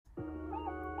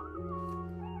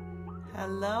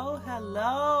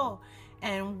Hello,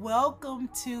 and welcome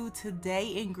to Today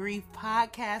in Grief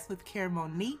podcast with Karen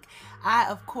Monique. I,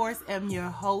 of course, am your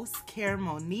host, Karen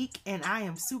Monique, and I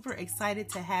am super excited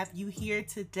to have you here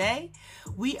today.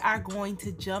 We are going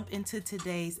to jump into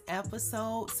today's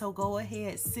episode, so go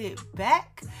ahead, sit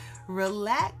back,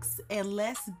 relax, and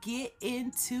let's get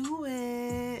into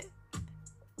it.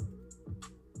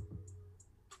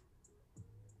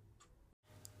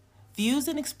 Views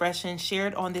and expressions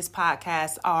shared on this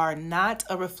podcast are not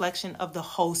a reflection of the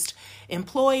host,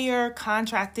 employer,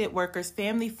 contracted workers,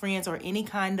 family, friends, or any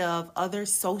kind of other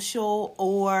social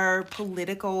or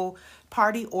political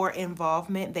party or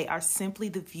involvement. They are simply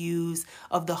the views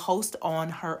of the host on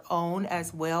her own,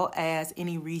 as well as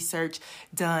any research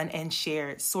done and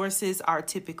shared. Sources are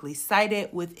typically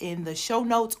cited within the show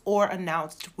notes or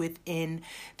announced within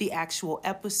the actual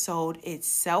episode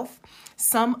itself.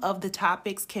 Some of the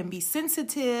topics can be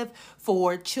sensitive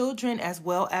for children as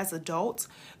well as adults.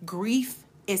 Grief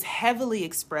is heavily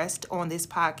expressed on this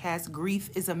podcast. Grief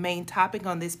is a main topic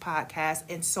on this podcast,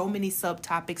 and so many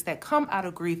subtopics that come out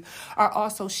of grief are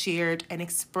also shared and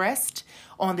expressed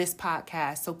on this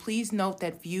podcast. So please note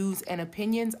that views and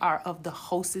opinions are of the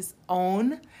host's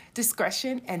own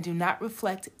discretion and do not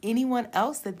reflect anyone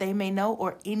else that they may know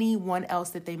or anyone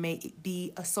else that they may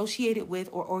be associated with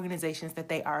or organizations that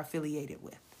they are affiliated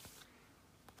with.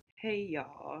 Hey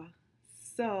y'all.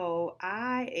 So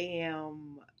I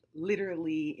am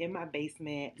literally in my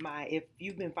basement. If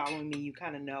you've been following me, you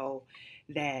kind of know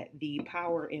that the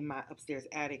power in my upstairs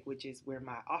attic, which is where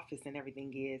my office and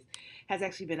everything is, has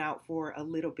actually been out for a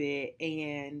little bit,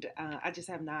 and I just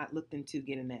have not looked into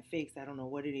getting that fixed. I don't know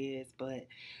what it is, but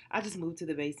I just moved to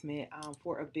the basement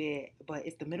for a bit, but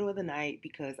it's the middle of the night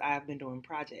because I've been doing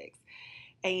projects.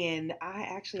 And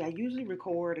I usually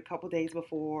record a couple days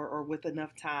before or with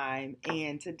enough time.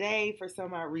 And today, for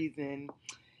some odd reason,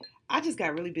 I just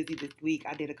got really busy this week.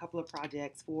 I did a couple of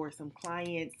projects for some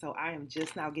clients, so I am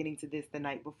just now getting to this the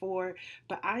night before,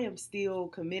 but I am still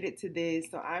committed to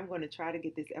this, so I'm going to try to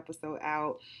get this episode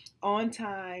out on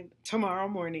time tomorrow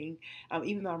morning,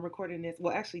 even though I'm recording this.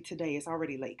 Well, actually, today it's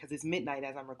already late because it's midnight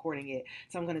as I'm recording it,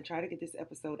 so I'm going to try to get this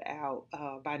episode out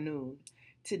by noon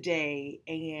today,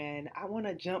 and I want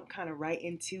to jump kind of right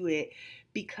into it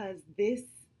because this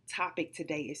topic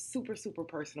today is super, super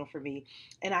personal for me.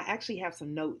 And I actually have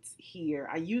some notes here.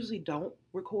 I usually don't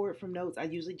record from notes. I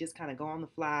usually just kind of go on the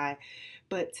fly.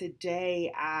 But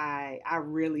today I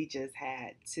really just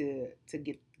had to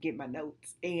get my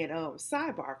notes. And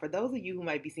sidebar, for those of you who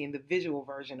might be seeing the visual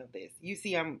version of this, you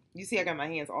see I got my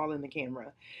hands all in the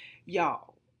camera.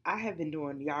 Y'all, I have been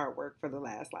doing yard work for the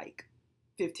last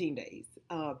 15 days.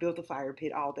 Built a fire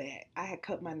pit, all that. I had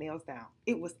cut my nails down.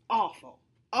 It was awful.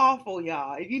 Awful,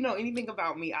 y'all. If you know anything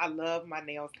about me, I love my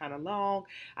nails kind of long.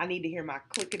 I need to hear my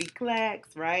clickety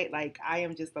clacks, right? Like, I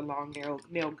am just a long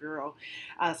nail girl.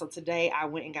 So today I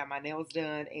went and got my nails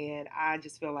done, and I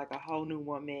just feel like a whole new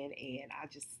woman. And I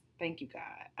just thank you, God.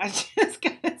 I just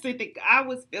gotta say, I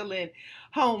was feeling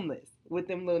homeless with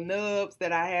them little nubs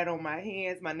that I had on my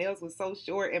hands. My nails were so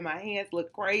short, and my hands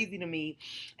looked crazy to me.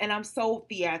 And I'm so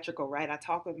theatrical, right? I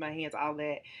talk with my hands, all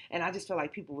that. And I just feel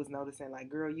like people was noticing, like,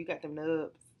 girl, you got them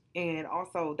nubs. And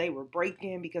also they were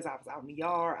breaking because I was out in the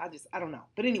yard. I don't know.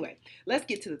 But anyway, let's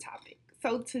get to the topic.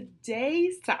 So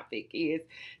today's topic is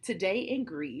Today in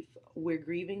Grief. We're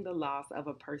grieving the loss of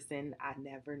a person I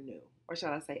never knew. Or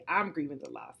shall I say, I'm grieving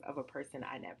the loss of a person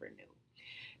I never knew.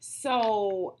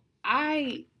 So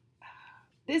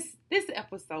this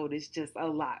episode is just a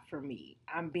lot for me.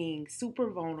 I'm being super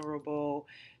vulnerable,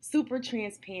 super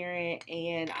transparent,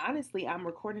 and honestly, I'm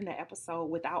recording the episode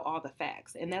without all the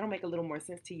facts, and that'll make a little more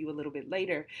sense to you a little bit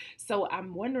later. So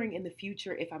I'm wondering in the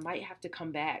future if I might have to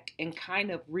come back and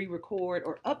kind of re-record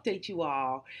or update you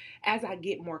all as I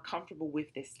get more comfortable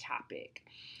with this topic.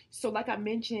 So like I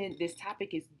mentioned, this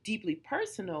topic is deeply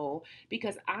personal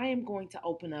because I am going to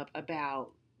open up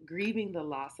about grieving the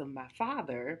loss of my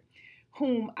father,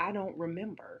 whom I don't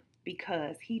remember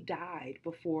because he died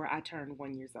before I turned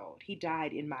 1 year old. He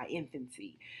died in my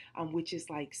infancy, which is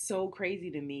so crazy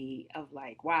to me of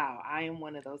wow, I am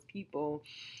one of those people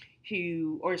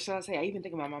who, or shall I say, I even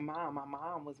think about my mom. My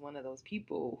mom was one of those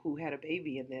people who had a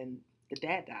baby and then the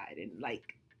dad died, and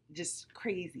just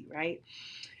crazy, right?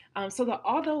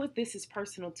 Although this is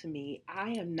personal to me, I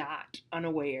am not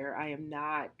unaware. I am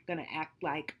not going to act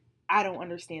like I don't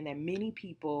understand that many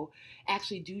people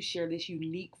actually do share this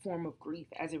unique form of grief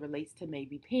as it relates to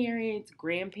maybe parents,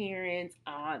 grandparents,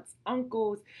 aunts,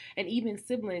 uncles, and even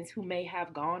siblings who may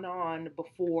have gone on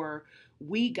before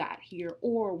we got here,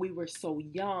 or we were so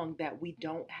young that we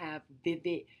don't have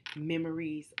vivid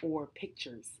memories or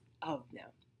pictures of them.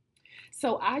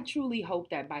 So I truly hope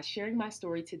that by sharing my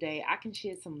story today, I can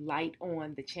shed some light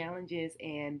on the challenges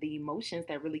and the emotions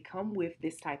that really come with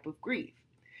this type of grief.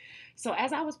 So,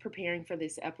 as I was preparing for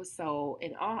this episode,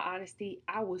 in all honesty,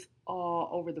 I was all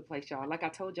over the place, y'all. Like I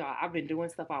told y'all, I've been doing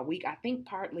stuff all week. I think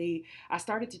partly I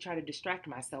started to try to distract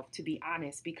myself, to be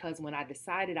honest, because when I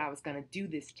decided I was going to do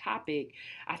this topic,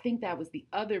 I think that was the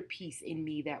other piece in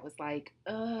me that was like,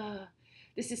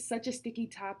 this is such a sticky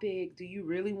topic. Do you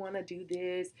really want to do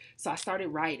this? So I started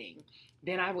writing.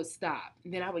 Then I would stop.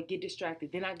 Then I would get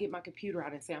distracted. Then I'd get my computer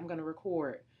out and say, I'm going to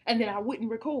record. And then I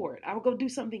wouldn't record. I would go do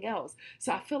something else.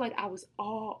 So I feel like I was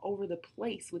all over the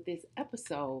place with this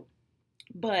episode.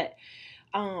 But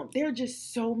there are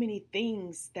just so many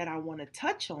things that I want to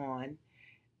touch on.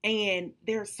 And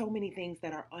there are so many things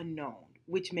that are unknown,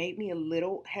 which made me a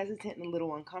little hesitant and a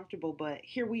little uncomfortable. But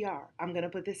here we are. I'm going to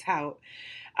put this out.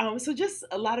 So just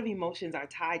a lot of emotions are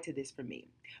tied to this for me.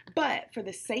 But for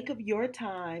the sake of your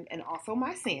time and also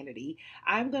my sanity,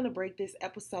 I'm going to break this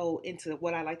episode into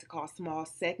what I like to call small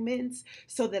segments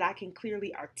so that I can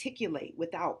clearly articulate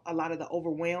without a lot of the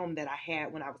overwhelm that I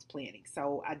had when I was planning.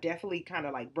 So I definitely kind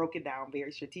of like broke it down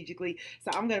very strategically.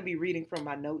 So I'm going to be reading from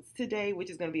my notes today, which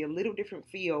is going to be a little different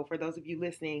feel for those of you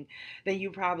listening than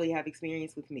you probably have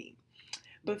experienced with me.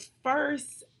 But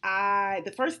first,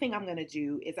 the first thing I'm going to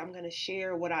do is I'm going to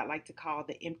share what I like to call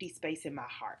the empty space in my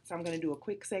heart. So I'm going to do a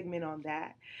quick segment on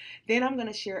that. Then I'm going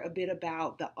to share a bit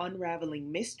about the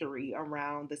unraveling mystery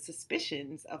around the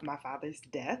suspicions of my father's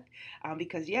death,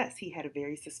 because yes, he had a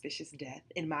very suspicious death,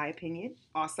 in my opinion.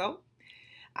 Also,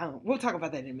 we'll talk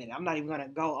about that in a minute. I'm not even going to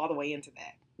go all the way into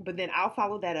that. But then I'll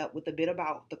follow that up with a bit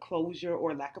about the closure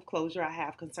or lack of closure I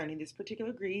have concerning this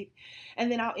particular grief.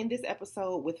 And then I'll end this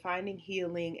episode with finding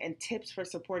healing and tips for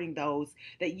supporting those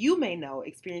that you may know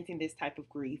experiencing this type of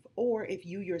grief, or if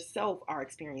you yourself are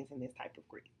experiencing this type of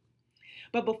grief.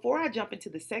 But before I jump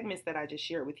into the segments that I just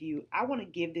shared with you, I want to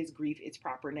give this grief its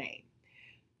proper name.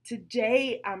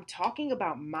 Today, I'm talking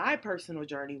about my personal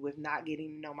journey with not getting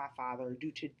to know my father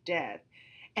due to death.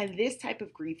 And this type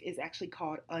of grief is actually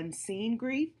called unseen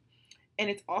grief, and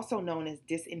it's also known as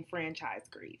disenfranchised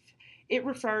grief. It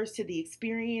refers to the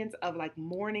experience of like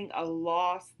mourning a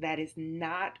loss that is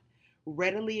not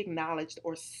readily acknowledged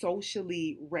or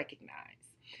socially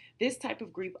recognized. This type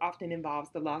of grief often involves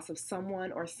the loss of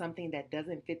someone or something that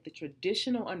doesn't fit the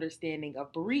traditional understanding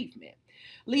of bereavement,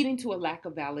 leading to a lack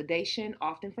of validation,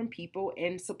 often from people,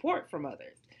 and support from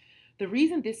others. The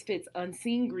reason this fits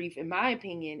unseen grief, in my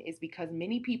opinion, is because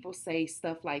many people say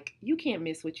stuff like, you can't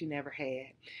miss what you never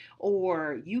had,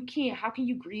 or how can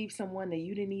you grieve someone that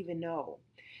you didn't even know?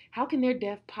 How can their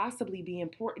death possibly be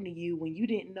important to you when you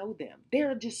didn't know them?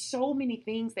 There are just so many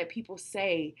things that people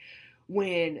say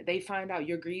when they find out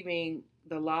you're grieving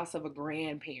the loss of a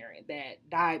grandparent that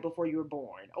died before you were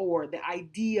born, or the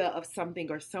idea of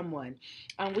something or someone,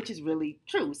 which is really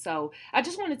true. So I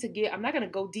just wanted to I'm not going to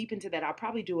go deep into that. I'll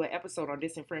probably do an episode on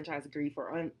disenfranchised grief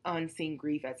or unseen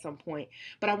grief at some point.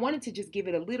 But I wanted to just give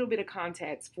it a little bit of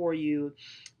context for you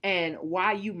and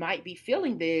why you might be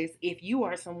feeling this if you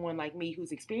are someone like me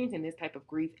who's experiencing this type of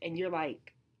grief and you're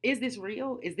like, is this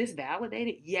real? Is this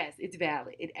validated? Yes, it's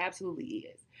valid. It absolutely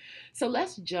is. So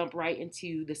let's jump right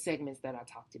into the segments that I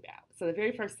talked about. So the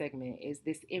very first segment is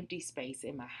this empty space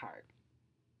in my heart.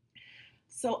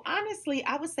 So honestly,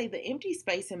 I would say the empty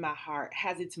space in my heart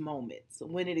has its moments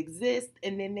when it exists,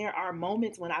 and then there are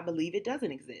moments when I believe it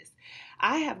doesn't exist.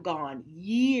 I have gone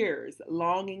years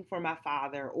longing for my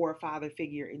father or a father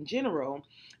figure in general,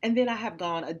 and then I have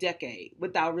gone a decade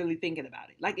without really thinking about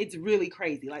it. Like, it's really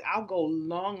crazy. Like, I'll go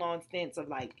long on stints of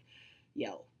like,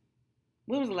 yo,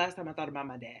 when was the last time I thought about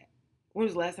my dad? When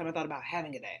was the last time I thought about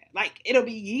having a dad? Like, it'll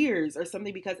be years or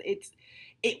something because it's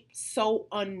so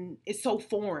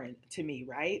foreign to me,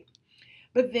 right?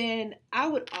 But then I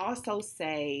would also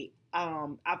say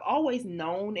I've always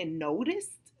known and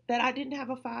noticed that I didn't have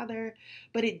a father,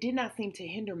 but it did not seem to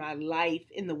hinder my life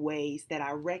in the ways that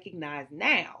I recognize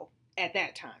now at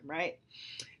that time, right?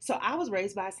 So I was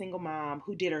raised by a single mom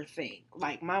who did her thing.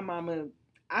 Like, my mama,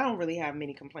 I don't really have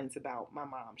many complaints about my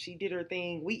mom. She did her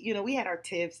thing. We had our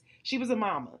tiffs. She was a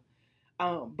mama.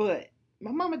 But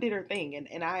my mama did her thing,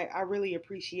 and I really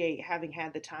appreciate having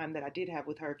had the time that I did have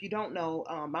with her. If you don't know,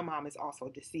 my mom is also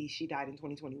deceased. She died in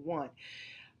 2021.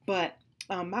 But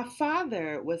my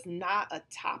father was not a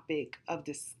topic of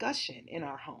discussion in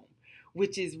our home,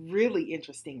 which is really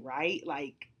interesting, right?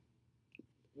 Like,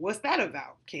 what's that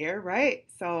about? Care, right?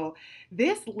 So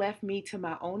this left me to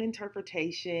my own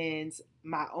interpretations,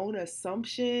 my own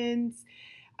assumptions.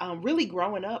 Really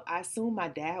growing up, I assumed my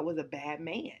dad was a bad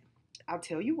man. I'll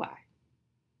tell you why.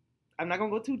 I'm not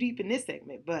going to go too deep in this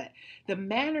segment, but the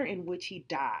manner in which he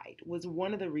died was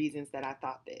one of the reasons that I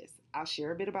thought this. I'll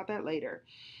share a bit about that later.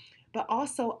 But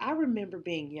also, I remember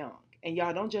being young. And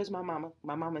y'all don't judge my mama.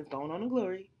 My mama's going on to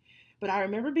glory. But I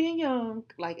remember being young,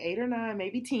 like 8 or 9,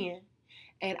 maybe 10.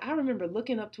 And I remember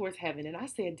looking up towards heaven and I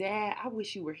said, Dad, I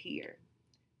wish you were here.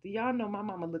 Do y'all know my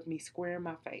mama looked me square in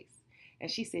my face? And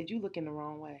she said, you looking the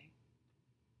wrong way.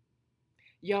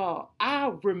 Y'all,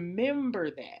 I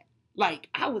remember that. Like,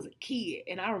 I was a kid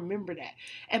and I remember that.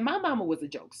 And my mama was a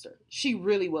jokester. She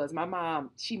really was. My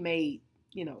mom, she made,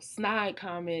 snide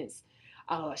comments.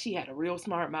 She had a real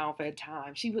smart mouth at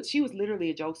times. She was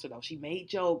literally a jokester though. She made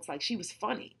jokes, like she was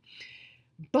funny.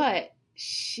 But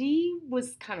she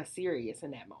was kind of serious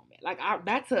in that moment. Like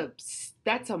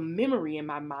that's a memory in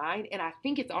my mind, and I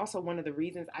think it's also one of the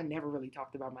reasons I never really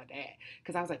talked about my dad,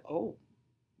 because I was like, oh,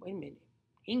 wait a minute,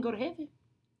 he can go to heaven.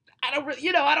 I don't really,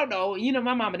 I don't know.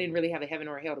 My mama didn't really have a heaven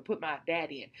or a hell to put my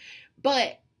dad in,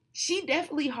 but she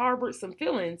definitely harbored some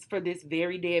feelings for this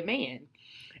very dead man.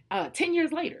 10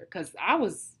 years later, because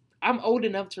I'm old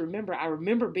enough to remember. I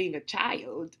remember being a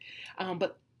child,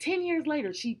 but 10 years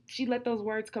later, she let those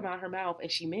words come out her mouth and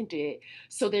she meant it.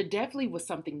 So there definitely was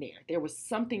something there. There was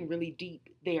something really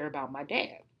deep there about my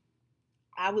dad.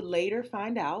 I would later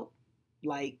find out,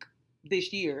 like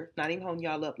this year, not even holding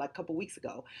y'all up, like a couple weeks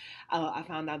ago, I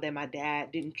found out that my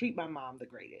dad didn't treat my mom the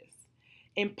greatest.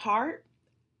 In part,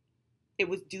 it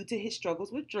was due to his struggles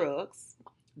with drugs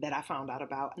that I found out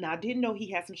about. Now, I didn't know he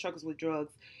had some struggles with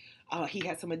drugs. He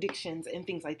had some addictions and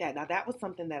things like that. Now, that was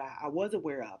something that I was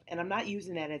aware of, and I'm not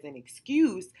using that as an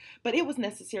excuse, but it was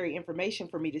necessary information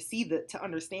for me to to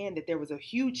understand that there was a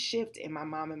huge shift in my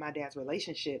mom and my dad's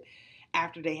relationship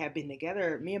after they had been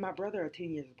together. Me and my brother are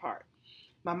 10 years apart.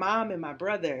 My mom and my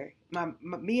brother,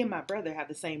 me and my brother have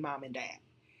the same mom and dad.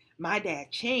 My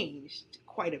dad changed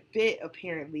quite a bit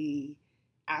apparently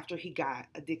after he got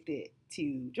addicted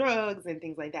to drugs and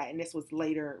things like that. And this was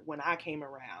later when I came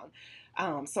around.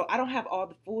 So I don't have all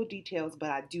the full details,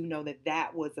 but I do know that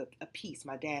that was a piece.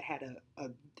 My dad had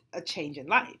a change in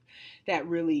life that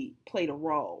really played a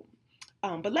role.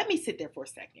 But let me sit there for a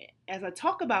second. As I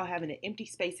talk about having an empty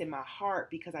space in my heart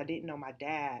because I didn't know my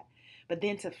dad, but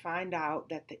then to find out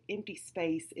that the empty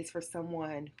space is for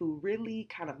someone who really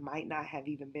kind of might not have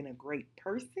even been a great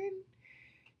person,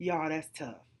 y'all, that's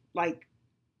tough. Like,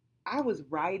 I was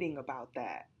writing about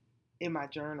that in my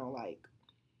journal. Like,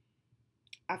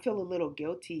 I feel a little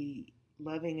guilty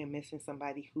loving and missing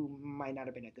somebody who might not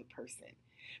have been a good person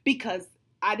because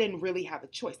I didn't really have a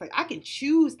choice. Like, I can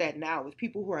choose that now with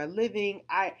people who are living.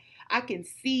 I can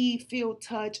see, feel,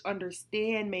 touch,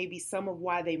 understand maybe some of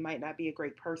why they might not be a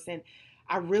great person.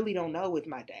 I really don't know with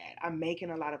my dad. I'm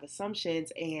making a lot of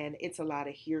assumptions and it's a lot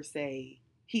of hearsay,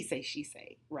 he say, she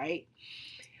say, right?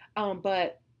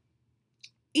 But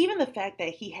even the fact that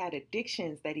he had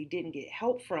addictions that he didn't get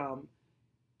help from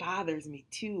bothers me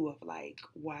too, of like,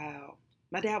 wow,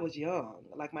 my dad was young.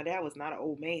 Like, my dad was not an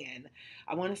old man.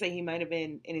 I want to say he might have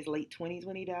been in his late 20s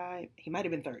when he died. He might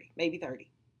have been 30, maybe 30,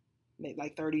 maybe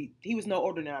like 30. He was no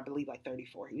older than, I believe, like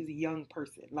 34. He was a young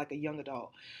person, like a young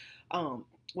adult,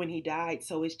 when he died.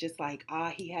 So it's just like,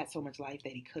 he had so much life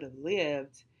that he could have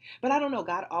lived. But I don't know.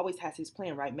 God always has his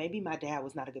plan, right? Maybe my dad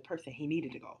was not a good person. He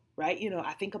needed to go, right?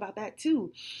 I think about that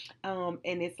too. And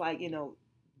it's like,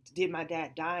 did my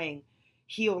dad dying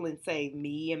heal and save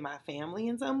me and my family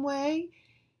in some way?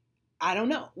 I don't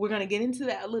know. We're going to get into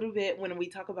that a little bit when we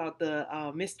talk about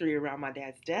the mystery around my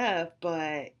dad's death.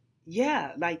 But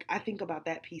yeah, like, I think about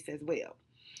that piece as well.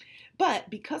 But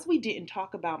because we didn't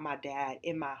talk about my dad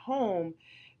in my home,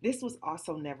 this was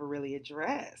also never really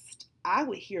addressed. I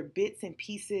would hear bits and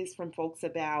pieces from folks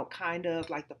about kind of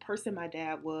like the person my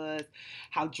dad was,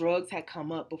 how drugs had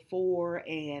come up before,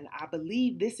 and I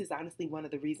believe this is honestly one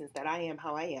of the reasons that I am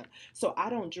how I am. So I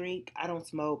don't drink, I don't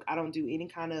smoke, I don't do any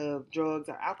kind of drugs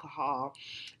or alcohol,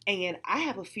 and I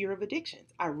have a fear of addictions.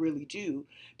 I really do,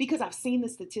 because I've seen the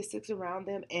statistics around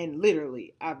them, and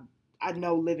literally I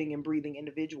know living and breathing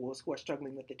individuals who are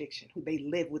struggling with addiction, who they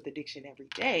live with addiction every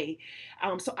day.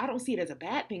 So I don't see it as a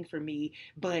bad thing for me.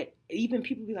 But even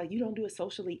people be like, you don't do it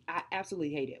socially. I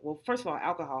absolutely hate it. Well, first of all,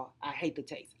 alcohol, I hate the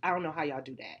taste. I don't know how y'all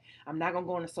do that. I'm not going to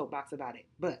go on a soapbox about it.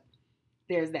 But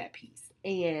there's that piece.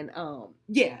 And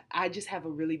yeah, I just have a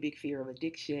really big fear of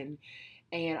addiction.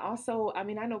 And also, I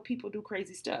mean, I know people do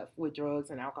crazy stuff with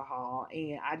drugs and alcohol,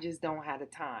 and I just don't have the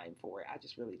time for it. I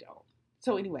just really don't.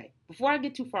 So anyway, before I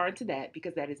get too far into that,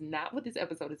 because that is not what this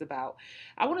episode is about,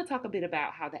 I want to talk a bit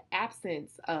about how the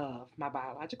absence of my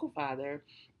biological father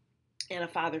and a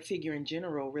father figure in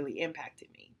general really impacted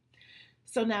me.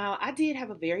 So now I did have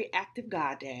a very active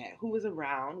goddad who was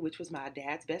around, which was my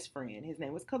dad's best friend. His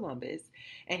name was Columbus.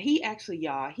 And he actually,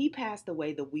 y'all, he passed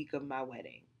away the week of my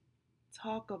wedding.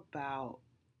 Talk about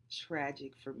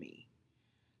tragic for me.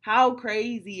 How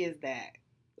crazy is that?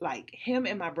 Like, him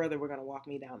and my brother were going to walk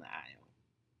me down the aisle.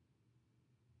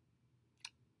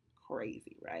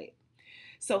 Crazy, right?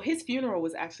 So his funeral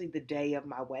was actually the day of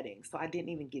my wedding. So I didn't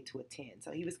even get to attend.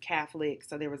 So he was Catholic.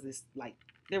 So there was this, like,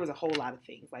 there was a whole lot of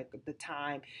things. Like the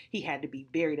time he had to be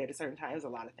buried at a certain time. It was a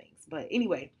lot of things. But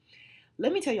anyway,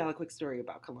 let me tell y'all a quick story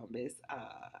about Columbus,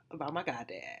 about my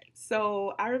goddad.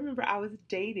 So I remember I was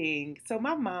dating. So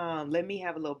my mom let me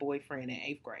have a little boyfriend in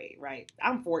eighth grade, right?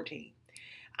 I'm 14.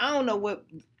 I don't know what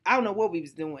I don't know what we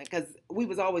was doing because we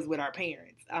was always with our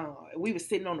parents. We was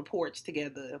sitting on the porch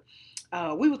together.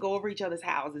 We would go over each other's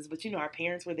houses, but our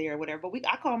parents were there or whatever. But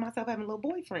I call myself having a little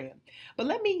boyfriend. But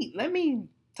let me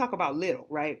talk about little,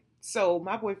 right? So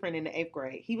my boyfriend in the eighth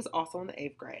grade, he was also in the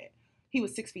eighth grade. He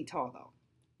was 6 feet tall though,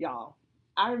 y'all.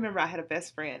 I remember I had a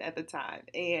best friend at the time,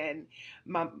 and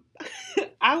my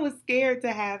I was scared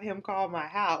to have him call my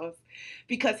house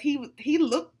because he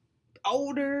looked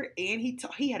older and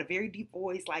he had a very deep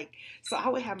voice. Like, so I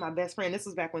would have my best friend. This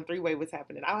was back when three-way was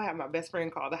happening. I would have my best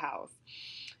friend call the house,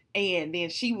 and then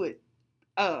she would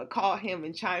call him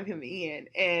and chime him in.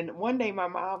 And one day my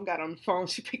mom got on the phone.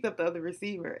 She picked up the other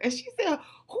receiver and she said,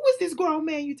 "Who is this grown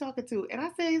man you talking to?" And I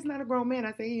said, "It's not a grown man."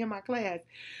 I said, "He in my class."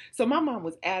 So my mom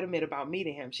was adamant about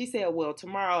meeting him. She said, "Well,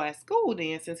 tomorrow at school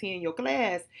then, since he in your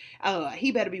class,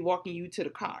 he better be walking you to the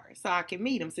car so I can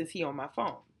meet him since he on my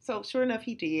phone." So sure enough,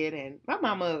 he did. And my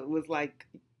mama was like,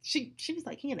 she was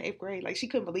like, "He in the eighth grade." Like, she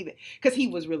couldn't believe it because he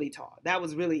was really tall. That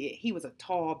was really it. He was a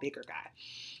tall, bigger guy.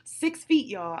 6 feet,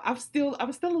 y'all. I'm still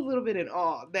a little bit in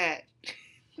awe that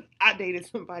I dated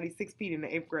somebody 6 feet in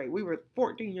the eighth grade. We were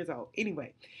 14 years old.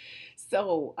 Anyway,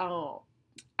 so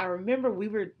I remember we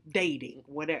were dating,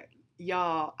 whatever.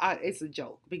 Y'all, it's a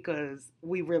joke because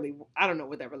I don't know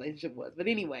what that relationship was. But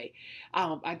anyway,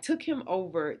 I took him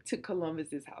over to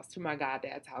Columbus's house, to my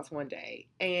goddad's house one day.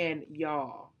 And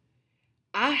y'all,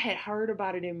 I had heard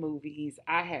about it in movies.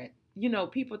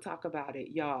 People talk about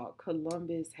it. Y'all,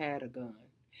 Columbus had a gun.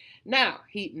 Now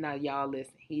y'all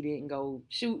listen, he didn't go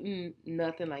shooting,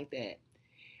 nothing like that.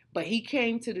 But he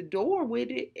came to the door with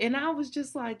it, and I was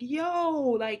just like,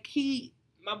 yo, like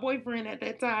my boyfriend at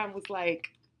that time was like,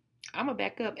 I'm gonna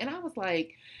back up. And I was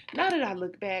like, now that I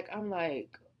look back, I'm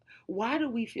like, why do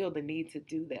we feel the need to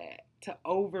do that? To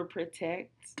overprotect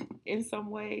in some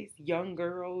ways young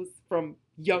girls from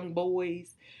young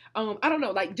boys. I don't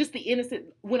know, like just the innocent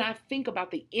when I think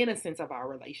about the innocence of our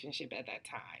relationship at that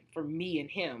time for me and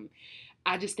him,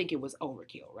 I just think it was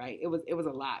overkill, right? It was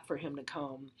a lot for him to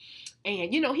come.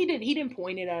 And he didn't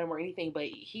point it at him or anything, but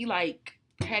he like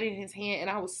had it in his hand and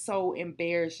I was so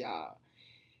embarrassed, y'all.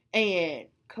 And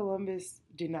Columbus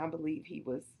did not believe he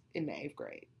was in the eighth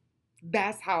grade.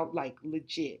 That's how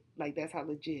legit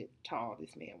tall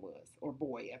this man was, or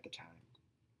boy at the time.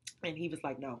 And he was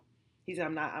like, no. He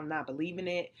said, I'm not believing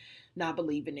it, not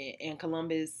believing it. And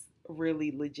Columbus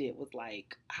really legit was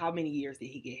like, how many years did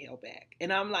he get held back?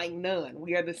 And I'm like, none.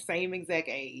 We are the same exact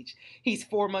age. He's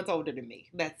 4 months older than me.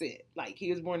 That's it. Like,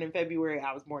 he was born in February,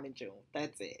 I was born in June.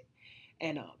 That's it.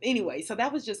 And anyway, so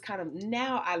that was just kind of,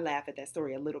 now I laugh at that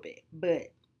story a little bit,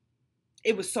 but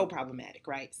it was so problematic,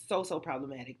 right? So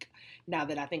problematic now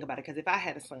that I think about it. Because if I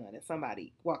had a son and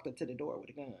somebody walked up to the door with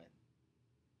a gun,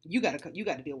 you gotta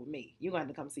deal with me. You got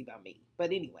to come see about me.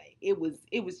 But anyway, it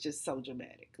was just so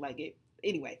dramatic. Like it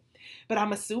anyway. But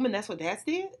I'm assuming that's what dads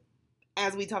did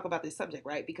as we talk about this subject,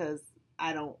 right? Because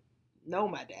I don't know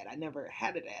my dad. I never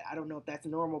had a dad. I don't know if that's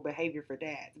normal behavior for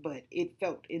dads, but it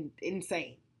felt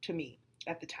insane to me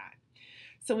at the time.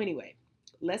 So anyway,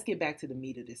 let's get back to the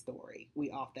meat of this story. We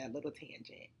off that little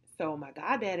tangent. So my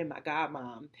goddad and my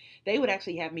godmom, they would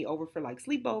actually have me over for like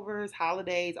sleepovers,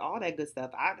 holidays, all that good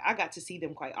stuff. I got to see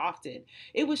them quite often.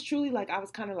 It was truly like I was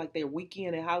kind of like their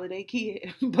weekend and holiday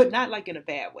kid, but not like in a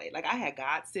bad way. Like I had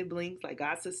god siblings, like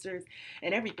god sisters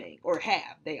and everything, or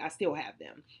have. I still have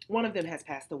them. One of them has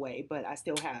passed away, but I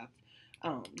still have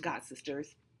god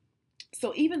sisters.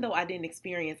 So even though I didn't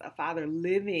experience a father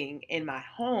living in my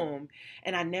home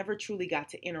and I never truly got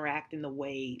to interact in the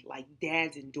way like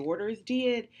dads and daughters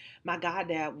did, my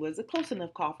goddad was a close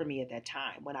enough call for me at that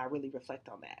time when I really reflect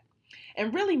on that.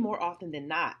 And really, more often than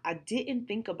not, I didn't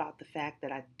think about the fact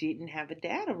that I didn't have a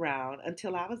dad around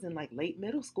until I was in like late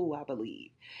middle school, I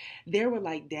believe. There were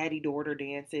like daddy daughter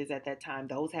dances at that time.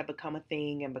 Those had become a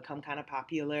thing and become kind of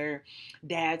popular.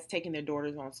 Dads taking their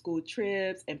daughters on school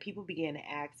trips, and people began to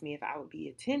ask me if I would be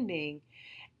attending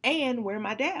and where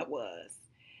my dad was.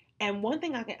 And one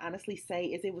thing I can honestly say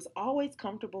is it was always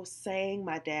comfortable saying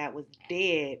my dad was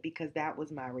dead because that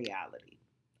was my reality.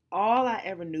 All I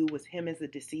ever knew was him as a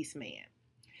deceased man.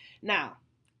 Now,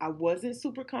 I wasn't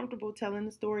super comfortable telling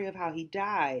the story of how he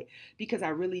died because I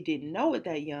really didn't know it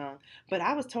that young, but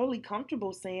I was totally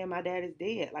comfortable saying my dad is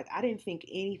dead. Like I didn't think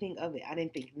anything of it. I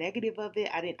didn't think negative of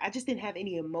it. I just didn't have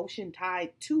any emotion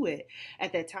tied to it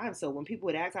at that time. So when people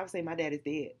would ask, I would say my dad is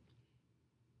dead.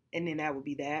 And then that would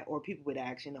be that. Or people would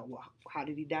ask, well, how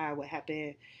did he die? What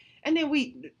happened? And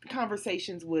then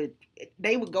conversations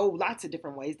they would go lots of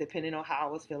different ways depending on how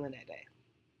I was feeling that day.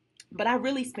 But I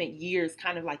really spent years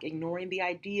kind of like ignoring the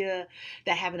idea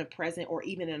that having a present or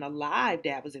even an alive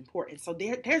dad was important. So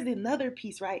there's another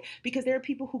piece, right? Because there are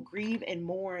people who grieve and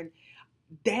mourn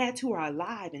dads who are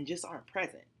alive and just aren't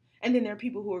present. And then there are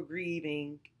people who are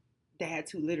grieving dads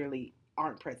who literally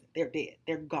aren't present. They're dead.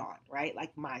 They're gone, right?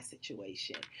 Like my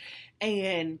situation.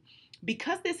 And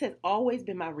because this has always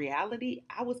been my reality,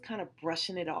 I was kind of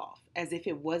brushing it off as if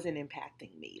it wasn't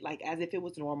impacting me, like as if it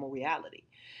was normal reality.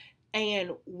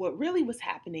 And what really was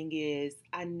happening is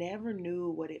I never knew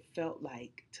what it felt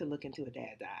like to look into a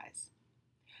dad's eyes.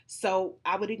 So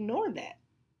I would ignore that,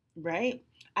 right?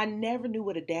 I never knew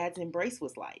what a dad's embrace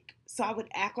was like. So I would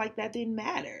act like that didn't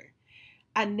matter.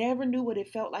 I never knew what it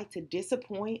felt like to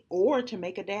disappoint or to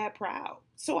make a dad proud.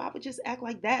 So I would just act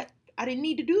like that. I didn't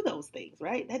need to do those things,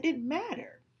 right? That didn't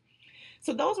matter.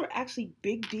 So those were actually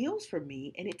big deals for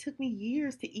me. And it took me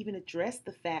years to even address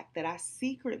the fact that I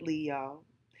secretly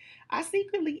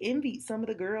envied some of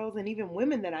the girls and even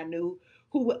women that I knew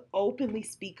who would openly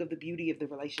speak of the beauty of the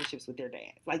relationships with their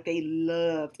dads. Like they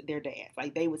loved their dads.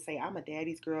 Like they would say, I'm a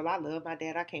daddy's girl. I love my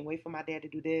dad. I can't wait for my dad to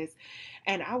do this.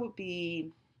 And I would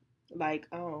be like,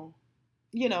 oh,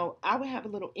 I would have a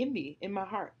little envy in my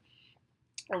heart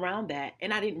around that.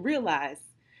 And I didn't realize,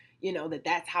 that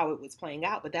that's how it was playing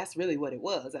out, but that's really what it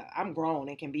was. I'm grown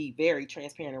and can be very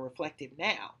transparent and reflective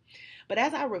now. But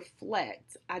as I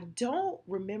reflect, I don't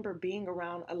remember being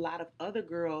around a lot of other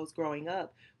girls growing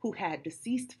up who had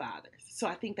deceased fathers. So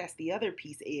I think that's the other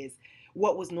piece is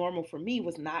what was normal for me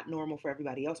was not normal for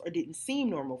everybody else or didn't seem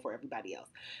normal for everybody else.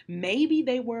 Maybe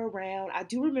they were around. I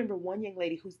do remember one young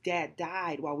lady whose dad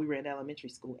died while we were in elementary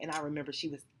school, and I remember she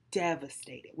was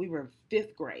devastated. We were in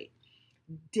fifth grade,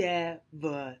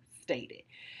 devastated.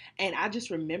 And I just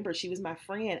remember she was my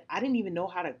friend. I didn't even know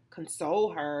how to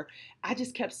console her. I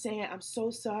just kept saying, I'm so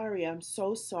sorry. I'm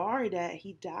so sorry that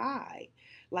he died.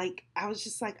 Like I was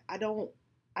just like, I don't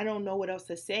know what else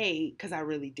to say because I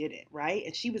really didn't, right?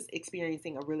 And she was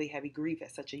experiencing a really heavy grief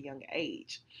at such a young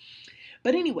age.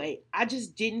 But anyway, I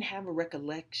just didn't have a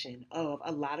recollection of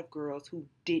a lot of girls who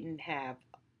didn't have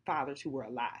fathers who were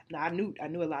alive. Now I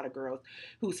knew a lot of girls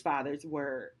whose fathers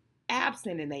were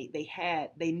absent and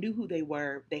they knew who they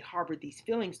were. They harbored these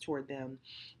feelings toward them.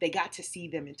 They got to see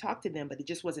them and talk to them, but it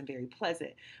just wasn't very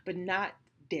pleasant, but not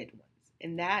dead ones.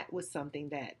 And that was something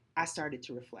that I started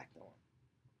to reflect on.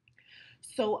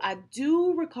 So I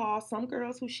do recall some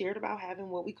girls who shared about having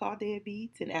what we call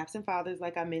deadbeats and absent fathers,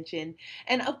 like I mentioned.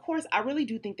 And of course, I really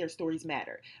do think their stories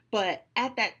matter. But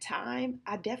at that time,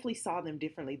 I definitely saw them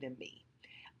differently than me.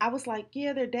 I was like,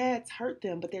 yeah, their dads hurt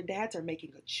them, but their dads are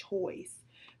making a choice.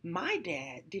 My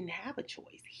dad didn't have a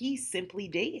choice. He simply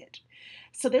did.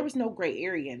 So there was no gray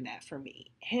area in that for me.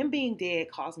 Him being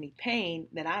dead caused me pain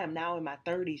that I am now in my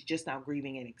 30s just now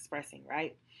grieving and expressing,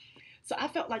 right? So I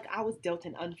felt like I was dealt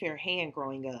an unfair hand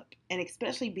growing up, and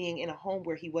especially being in a home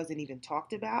where he wasn't even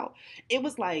talked about, it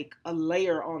was like a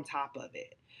layer on top of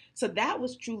it. So that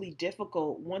was truly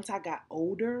difficult once I got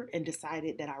older and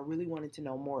decided that I really wanted to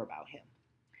know more about him.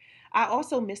 I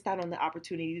also missed out on the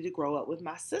opportunity to grow up with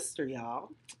my sister, y'all.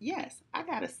 Yes, I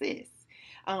got a sis.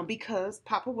 Because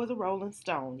Papa was a Rolling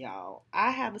Stone, y'all.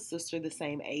 I have a sister the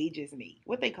same age as me.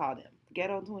 What they call them?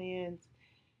 Ghetto twins,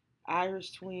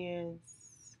 Irish twins.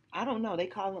 I don't know. They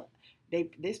call them.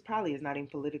 This probably is not even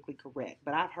politically correct,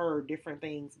 but I've heard different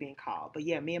things being called. But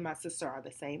yeah, me and my sister are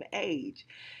the same age,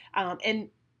 and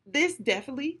this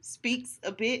definitely speaks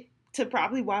a bit to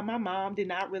probably why my mom did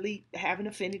not really have an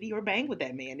affinity or bang with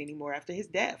that man anymore after his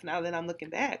death. Now that I'm looking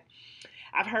back,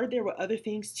 I've heard there were other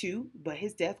things too, but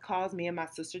his death caused me and my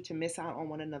sister to miss out on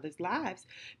one another's lives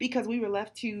because we were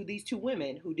left to these two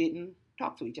women who didn't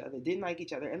talk to each other, didn't like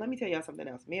each other. And let me tell y'all something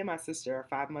else. Me and my sister are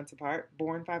 5 months apart,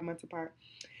 born 5 months apart.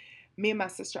 Me and my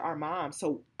sister are moms.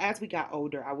 So as we got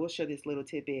older, I will share this little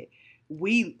tidbit.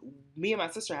 Me and my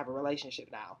sister have a relationship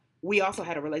now. We also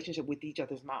had a relationship with each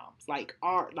other's moms. Like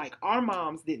our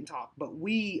moms didn't talk, but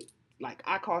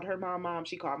I called her mom,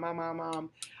 she called my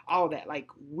mom, all that. Like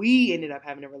we ended up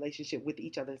having a relationship with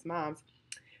each other's moms.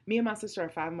 Me and my sister are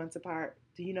 5 months apart.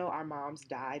 Do you know our moms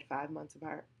died 5 months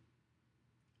apart?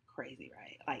 Crazy,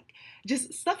 right? Like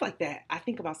just stuff like that. I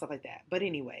think about stuff like that. But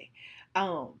anyway,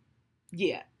 um,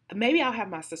 yeah, maybe I'll have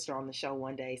my sister on the show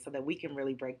one day so that we can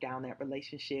really break down that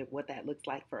relationship, what that looks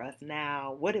like for us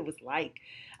now, what it was like,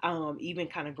 even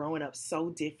kind of growing up so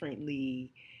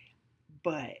differently.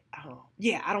 But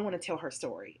yeah, I don't want to tell her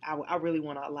story. I really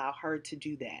want to allow her to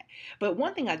do that. But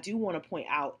one thing I do want to point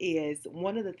out is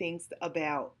one of the things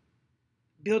about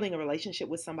building a relationship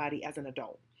with somebody as an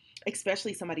adult,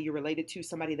 especially somebody you're related to,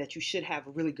 somebody that you should have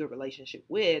a really good relationship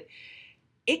with,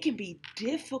 it can be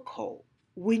difficult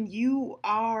when you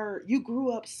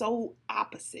grew up so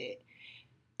opposite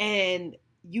and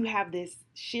you have this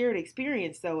shared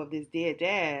experience though of this dead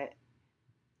dad,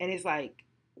 and it's like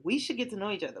we should get to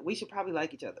know each other. We should probably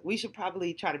like each other. We should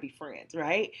probably try to be friends,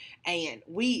 right? And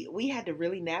we had to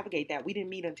really navigate that. We didn't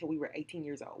meet until we were 18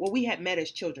 years old. Well, we had met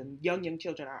as children, young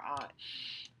children. Our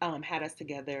aunt had us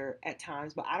together at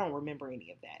times, but I don't remember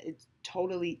any of that. It's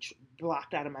totally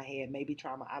blocked out of my head. Maybe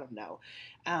trauma, I don't know.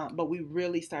 But we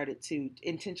really started to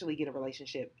intentionally get a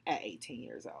relationship at 18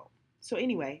 years old. So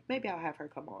anyway, maybe I'll have her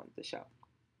come on the show.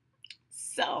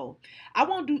 So I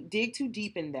won't dig too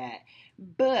deep in that,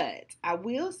 but I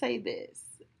will say this.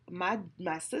 My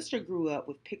sister grew up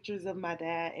with pictures of my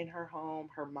dad in her home.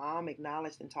 Her mom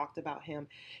acknowledged and talked about him.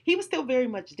 He was still very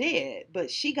much dead, but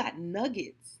she got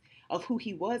nuggets of who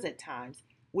he was at times,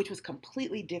 which was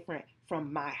completely different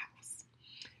from my house.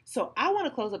 So I want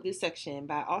to close up this section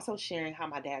by also sharing how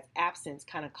my dad's absence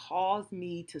kind of caused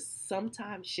me to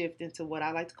sometimes shift into what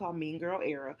I like to call mean girl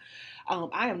era.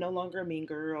 I am no longer a mean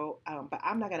girl, but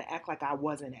I'm not going to act like I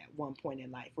wasn't at one point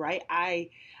in life, right?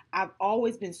 I've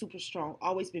always been super strong,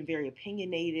 always been very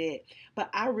opinionated, but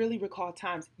I really recall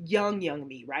times, young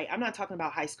me, right? I'm not talking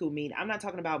about high school me. I'm not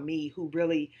talking about me who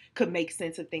really could make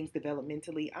sense of things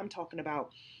developmentally. I'm talking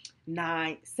about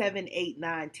 7, 8,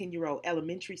 9, 10-year-old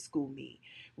elementary school me,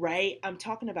 right? I'm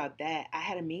talking about that. I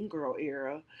had a mean girl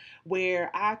era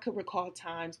where I could recall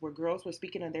times where girls were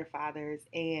speaking of their fathers,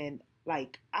 and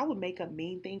like I would make up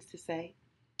mean things to say.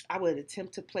 I would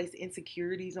attempt to place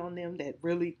insecurities on them that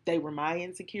really they were my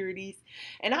insecurities.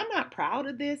 And I'm not proud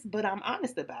of this, but I'm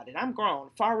honest about it. I'm grown,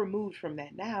 far removed from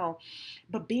that now.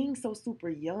 But being so super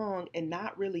young and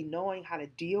not really knowing how to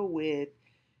deal with,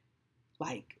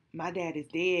 like, my dad is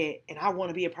dead and I want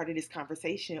to be a part of this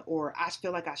conversation, or I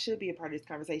feel like I should be a part of this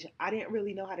conversation. I didn't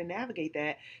really know how to navigate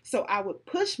that. So I would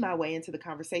push my way into the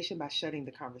conversation by shutting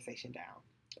the conversation down.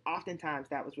 Oftentimes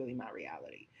that was really my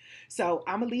reality. So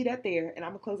I'm gonna leave that there and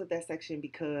I'm gonna close up that section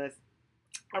because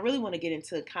I really want to get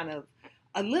into kind of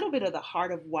a little bit of the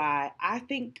heart of why I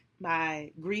think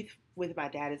my grief with my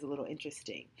dad is a little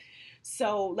interesting.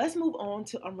 So let's move on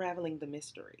to unraveling the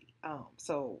mystery.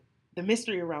 So the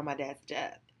mystery around my dad's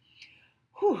death.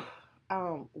 Whew,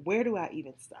 where do I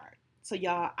even start? So,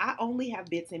 y'all, I only have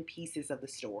bits and pieces of the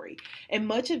story, and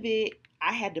much of it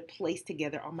I had to place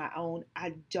together on my own.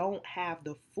 I don't have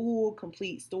the full,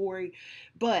 complete story,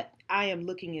 but I am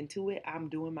looking into it. I'm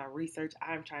doing my research.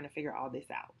 I'm trying to figure all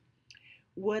this out.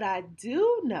 What I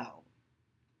do know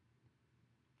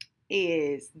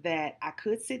is that I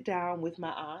could sit down with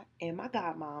my aunt and my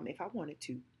godmom if I wanted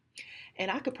to,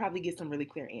 and I could probably get some really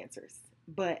clear answers.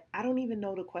 But I don't even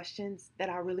know the questions that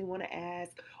I really want to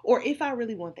ask, or if I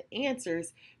really want the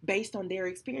answers based on their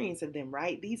experience of them,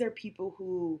 right? These are people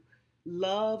who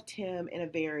loved him in a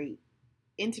very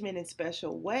intimate and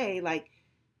special way, like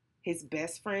his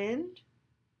best friend,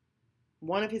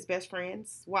 one of his best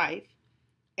friend's wife,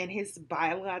 and his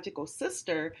biological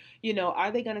sister.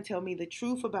 Are they going to tell me the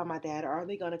truth about my dad, or are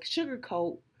they going to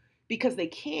sugarcoat because they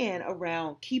can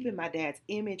around keeping my dad's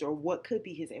image or what could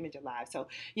be his image alive? So,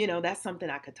 that's something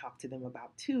I could talk to them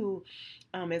about too,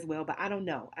 as well. But I don't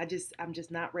know. I'm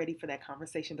just not ready for that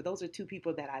conversation. But those are two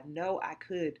people that I know I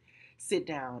could sit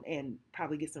down and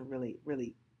probably get some really,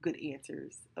 really good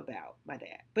answers about my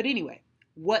dad. But anyway,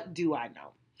 what do I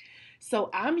know? So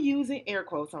I'm using air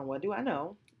quotes on what do I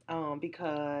know,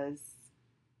 because,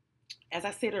 as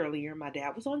I said earlier, my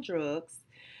dad was on drugs,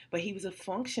 but he was a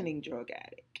functioning drug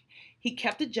addict. He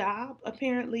kept a job,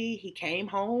 apparently. He came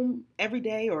home every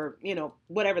day, or,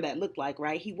 whatever that looked like,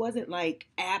 right? He wasn't like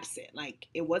absent. Like,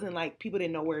 it wasn't like people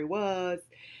didn't know where he was.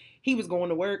 He was going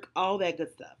to work, all that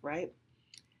good stuff, right?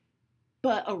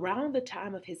 But around the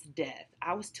time of his death,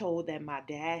 I was told that my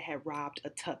dad had robbed a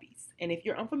Tubby's. And if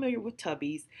you're unfamiliar with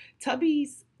Tubby's,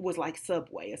 Tubby's was like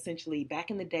Subway, essentially.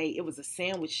 Back in the day, it was a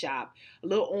sandwich shop, a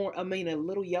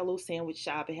little yellow sandwich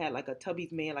shop. It had like a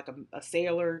Tubby's man, like a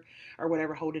sailor or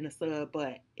whatever, holding a sub,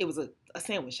 but it was a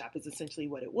sandwich shop is essentially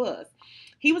what it was.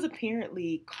 He was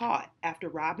apparently caught after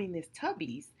robbing this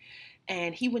Tubby's,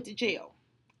 and he went to jail.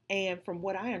 And from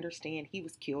what I understand, he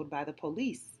was killed by the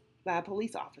police, by a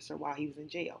police officer while he was in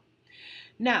jail.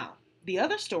 Now, the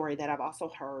other story that I've also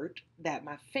heard that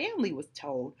my family was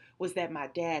told was that my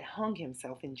dad hung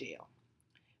himself in jail.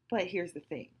 But here's the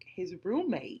thing, his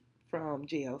roommate from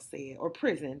jail said, or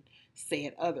prison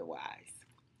said otherwise.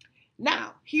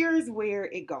 Now, here's where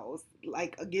it goes,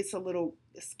 like it gets a little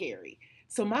scary.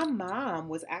 So my mom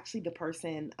was actually the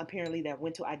person apparently that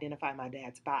went to identify my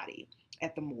dad's body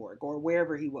at the morgue or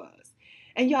wherever he was.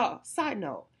 And y'all, side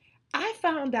note, I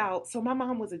found out, so my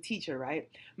mom was a teacher, right?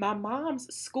 My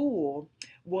mom's school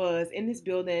was in this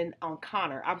building on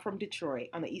Connor. I'm from Detroit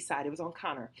on the east side. It was on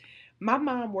Connor. My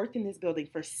mom worked in this building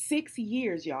for 6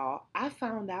 years, y'all. I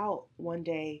found out one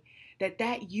day that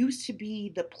that used to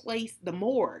be the place, the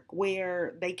morgue,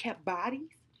 where they kept bodies.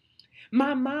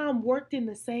 My mom worked in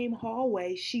the same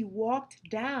hallway. She walked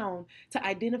down to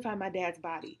identify my dad's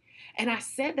body. And I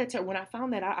said that to her when I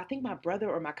found that out. I think my brother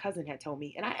or my cousin had told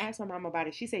me. And I asked my mom about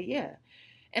it. She said, yeah.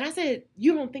 And I said,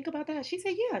 you don't think about that? She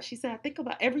said, yeah. She said, I think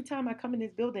about every time I come in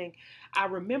this building, I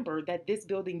remember that this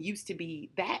building used to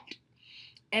be that.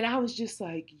 And I was just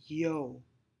like, yo,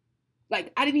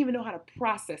 like, I didn't even know how to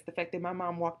process the fact that my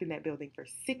mom walked in that building for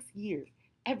 6 years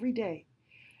every day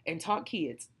and taught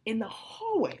kids in the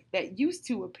hallway that used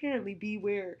to apparently be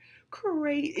where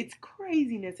it's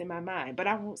craziness in my mind. But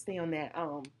I won't stay on that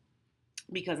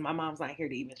because my mom's not here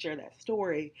to even share that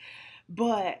story.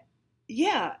 But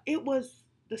yeah, it was,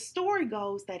 the story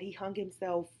goes that he hung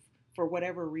himself for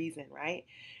whatever reason, right?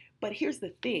 But here's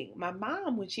the thing. My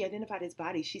mom, when she identified his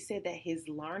body, she said that his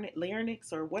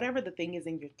larynx or whatever the thing is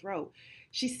in your throat,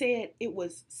 she said it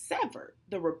was severed.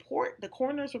 The report, the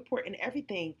coroner's report and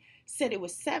everything said it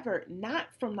was severed, not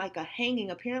from like a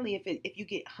hanging. Apparently, if you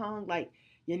get hung, like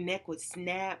your neck would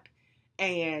snap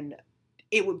and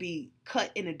it would be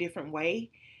cut in a different way.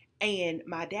 And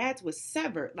my dad's was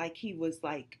severed, like he was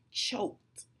like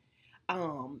choked.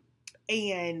 Um,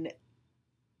 and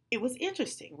it was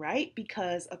interesting, right?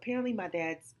 Because apparently my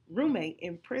dad's roommate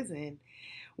in prison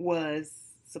was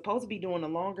supposed to be doing a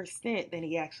longer stint than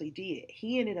he actually did.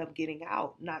 He ended up getting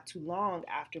out not too long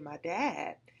after my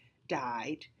dad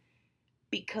died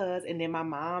because, and then my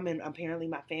mom and apparently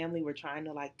my family were trying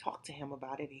to like talk to him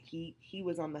about it, and he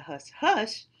was on the hush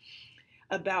hush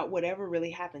about whatever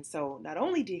really happened. So not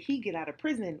only did he get out of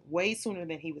prison way sooner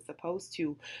than he was supposed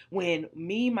to, when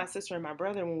me, my sister, and my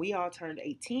brother, when we all turned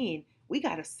 18, we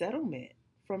got a settlement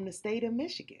from the state of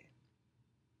Michigan.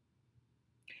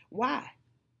 Why?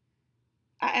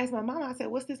 I asked my mom, I said,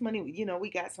 what's this money? We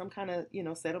got some kind of,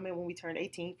 settlement when we turned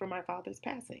 18 for my father's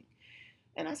passing.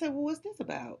 And I said, well, what's this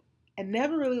about? I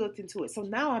never really looked into it. So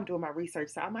now I'm doing my research.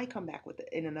 So I might come back with it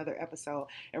in another episode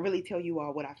and really tell you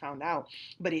all what I found out.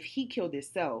 But if he killed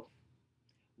himself,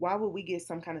 why would we get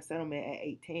some kind of settlement at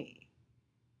 18?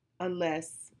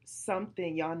 Unless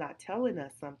something, y'all not telling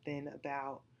us something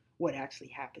about what actually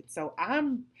happened. So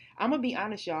I'm gonna be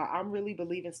honest, y'all. I'm really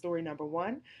believing story number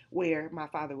one, where my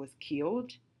father was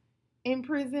killed in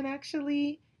prison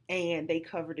actually, and they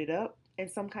covered it up in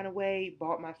some kind of way,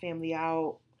 bought my family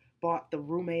out, bought the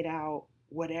roommate out,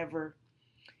 whatever.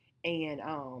 And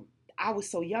I was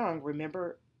so young,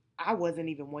 remember? I wasn't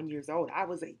even 1 year old. I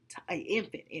was a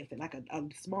infant, like a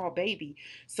small baby.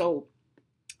 So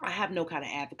I have no kind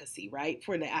of advocacy, right?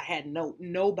 For that, I had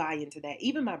no buy into that.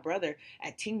 Even my brother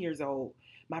at 10 years old,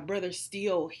 my brother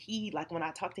still, he, like when I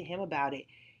talked to him about it,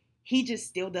 he just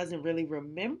still doesn't really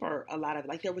remember a lot of,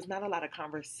 like, there was not a lot of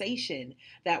conversation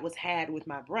that was had with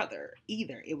my brother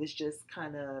either. It was just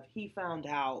kind of, he found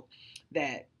out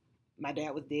that my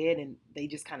dad was dead and they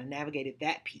just kind of navigated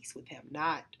that piece with him,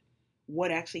 not what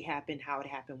actually happened, how it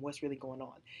happened, what's really going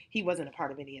on. He wasn't a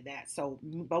part of any of that. So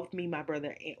both me, my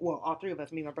brother, well, all three of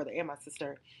us, me, my brother, and my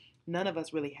sister, none of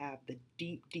us really have the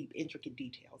deep, intricate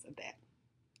details of that.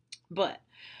 But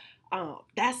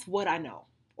that's what I know,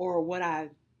 or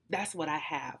that's what I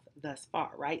have thus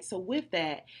far, right? So with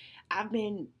that, I've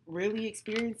been really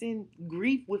experiencing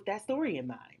grief with that story in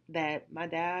mind. That my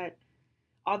dad,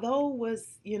 although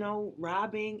was,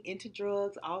 robbing, into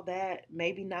drugs, all that,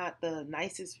 maybe not the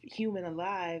nicest human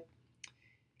alive,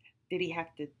 did he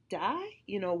have to die?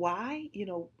 Why?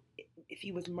 If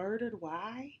he was murdered,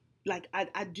 why? Like,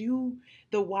 I do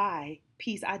the why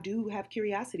piece. I do have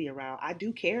curiosity around. I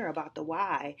do care about the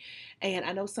why. And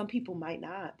I know some people might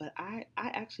not, but I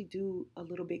actually do a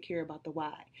little bit care about the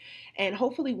why. And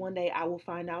hopefully one day I will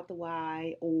find out the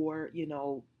why, or,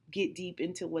 get deep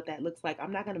into what that looks like.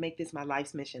 I'm not going to make this my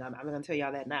life's mission. I'm going to tell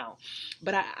y'all that now.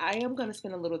 But I am going to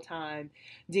spend a little time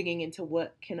digging into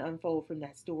what can unfold from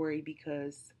that story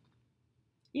because,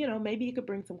 maybe it could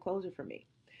bring some closure for me.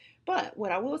 But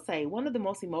what I will say, one of the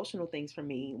most emotional things for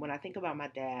me when I think about my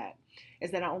dad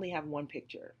is that I only have one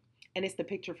picture, and it's the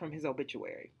picture from his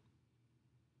obituary.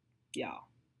 Y'all,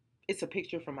 it's a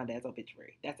picture from my dad's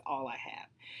obituary. That's all I have.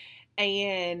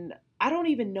 And I don't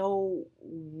even know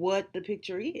what the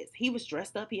picture is. He was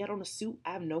dressed up, he had on a suit.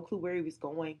 I have no clue where he was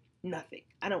going. Nothing.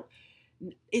 I don't,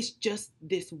 it's just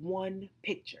this one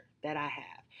picture that I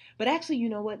have. But actually, you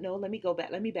know what? No, let me go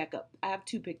back. Let me back up. I have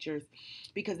two pictures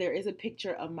because there is a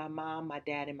picture of my mom, my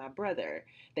dad, and my brother.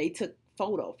 They took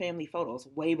family photos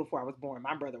way before I was born.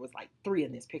 My brother was like 3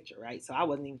 in this picture, right? So I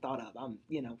wasn't even thought of. I'm,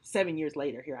 7 years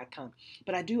later, here I come.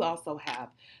 But I do also have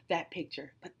that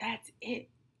picture. But that's it.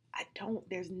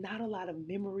 There's not a lot of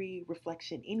memory,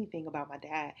 reflection, anything about my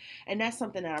dad. And that's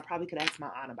something that I probably could ask my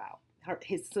aunt about.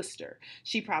 His sister,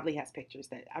 she probably has pictures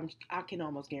that I can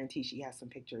almost guarantee she has some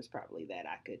pictures probably that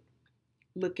I could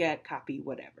look at, copy,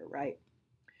 whatever, right?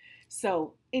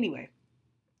 So anyway,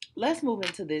 let's move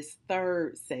into this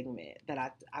third segment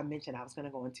that I mentioned I was going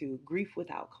to go into, grief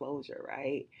without closure,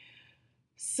 right?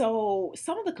 So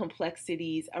some of the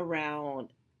complexities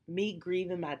around me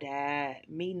grieving my dad,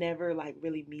 me never like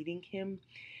really meeting him,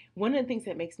 one of the things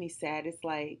that makes me sad is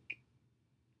like,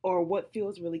 or what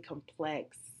feels really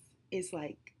complex is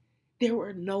like, there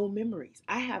were no memories.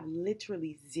 I have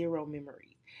literally zero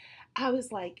memories. I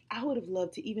was like, I would have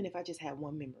loved to, even if I just had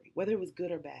one memory, whether it was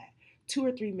good or bad, 2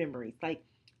 or 3 memories. Like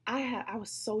I was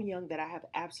so young that I have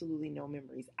absolutely no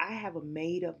memories. I have a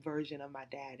made up version of my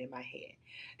dad in my head.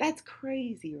 That's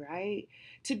crazy, right?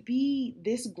 To be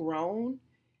this grown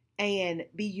and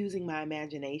be using my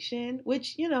imagination,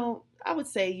 which, I would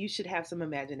say you should have some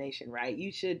imagination, right?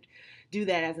 You should do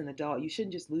that as an adult. You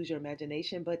shouldn't just lose your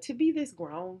imagination. But to be this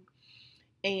grown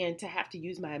and to have to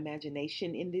use my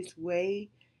imagination in this way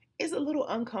is a little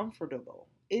uncomfortable.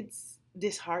 It's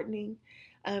disheartening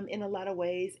in a lot of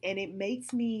ways. And it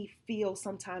makes me feel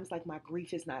sometimes like my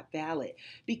grief is not valid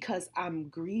because I'm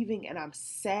grieving and I'm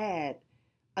sad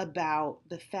about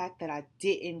the fact that I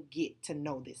didn't get to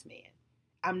know this man.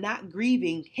 I'm not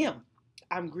grieving him.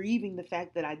 I'm grieving the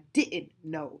fact that I didn't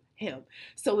know him.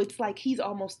 So it's like he's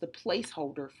almost the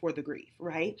placeholder for the grief,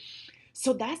 right?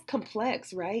 So that's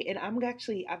complex, right? And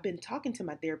I've been talking to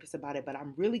my therapist about it, but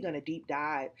I'm really going to deep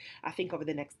dive, I think, over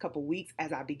the next couple weeks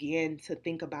as I begin to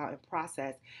think about and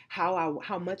process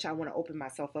how much I want to open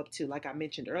myself up to, like I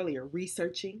mentioned earlier,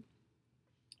 researching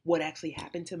what actually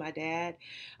happened to my dad,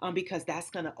 because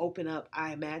that's going to open up,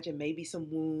 I imagine, maybe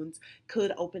some wounds,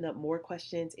 could open up more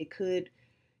questions. It could,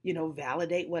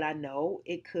 validate what I know.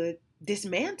 It could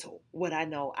dismantle what I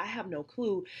know. I have no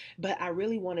clue, but I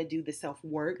really want to do the self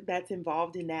work that's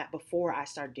involved in that before I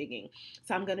start digging.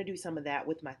 So I'm going to do some of that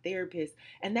with my therapist.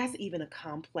 And that's even a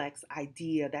complex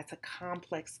idea. That's a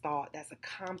complex thought. That's a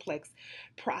complex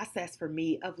process for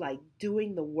me of like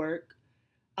doing the work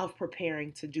of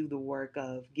preparing to do the work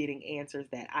of getting answers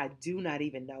that I do not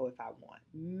even know if I want.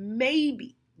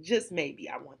 Maybe, just maybe,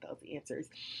 I want those answers.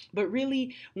 But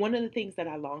really, one of the things that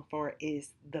I long for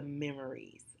is the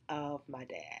memories of my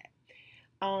dad.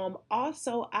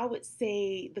 Also, I would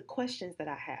say the questions that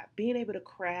I have, being able to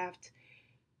craft,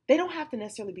 they don't have to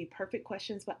necessarily be perfect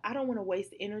questions, but I don't want to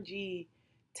waste energy,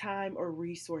 time, or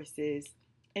resources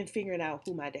in figuring out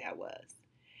who my dad was.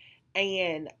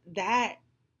 And that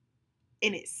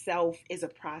in itself is a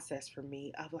process for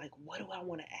me of like, what do I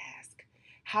want to ask?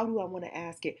 How do I want to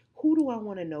ask it? Who do I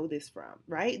want to know this from?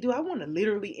 Right? Do I want to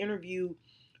literally interview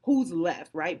who's left?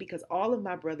 Right? Because all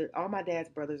my dad's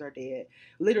brothers are dead.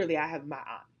 Literally, I have my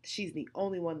aunt. She's the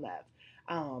only one left.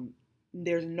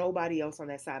 There's nobody else on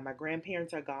that side. My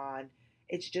grandparents are gone.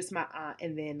 It's just my aunt,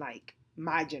 and then like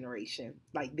my generation,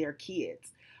 like their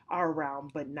kids are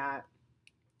around, but not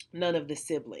none of the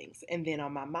siblings. And then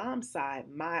on my mom's side,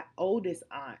 my oldest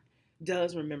aunt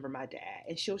does remember my dad,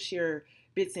 and she'll share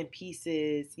bits and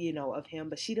pieces, of him,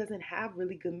 but she doesn't have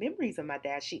really good memories of my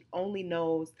dad. She only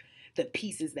knows the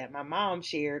pieces that my mom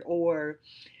shared, or,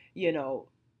 you know,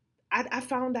 I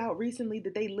found out recently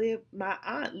that my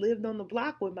aunt lived on the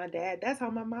block with my dad. That's how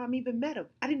my mom even met him.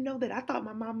 I didn't know that. I thought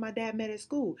my mom and my dad met at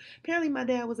school. Apparently my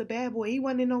dad was a bad boy. He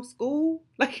wasn't in no school.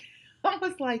 Like, I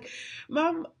was like,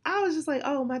 I was just like,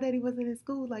 oh, my daddy wasn't in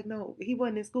school. Like, no, he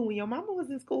wasn't in school. When your mama was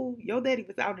in school, your daddy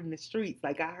was out in the streets.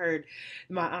 Like, I heard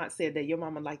my aunt said that your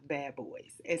mama liked bad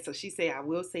boys. And so she said, I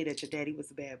will say that your daddy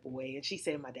was a bad boy. And she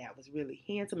said my dad was really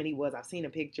handsome, and he was. I've seen a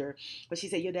picture. But she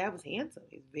said, your dad was handsome.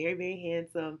 He was very, very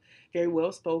handsome, very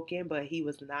well spoken, but he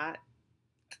was not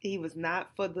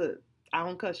for the, I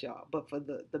don't cuss y'all, but for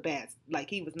the bad. Like,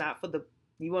 he was not for the,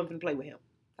 you wasn't gonna play with him.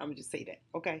 I'm gonna just say that,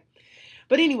 okay?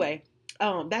 But anyway,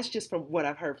 that's just from what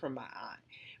I've heard from my aunt.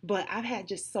 But I've had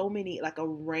just so many, like a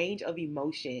range of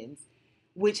emotions,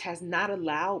 which has not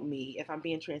allowed me, if I'm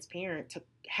being transparent, to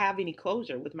have any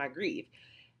closure with my grief.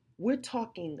 We're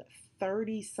talking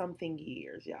 30 something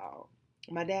years, y'all.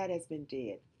 My dad has been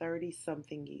dead 30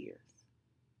 something years,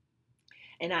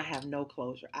 and I have no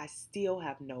closure. I still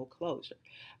have no closure.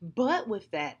 But with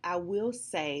that, I will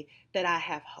say that I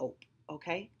have hope,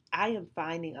 okay? I am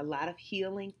finding a lot of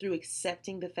healing through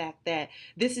accepting the fact that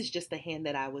this is just the hand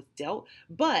that I was dealt.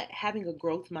 But having a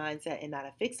growth mindset and not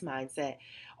a fixed mindset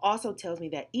also tells me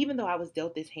that even though I was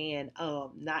dealt this hand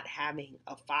of not having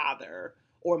a father,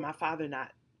 or my father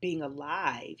not being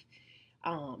alive,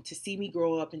 to see me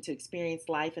grow up and to experience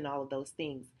life and all of those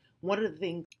things. One of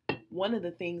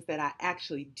the things that I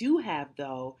actually do have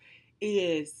though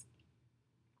is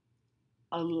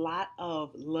a lot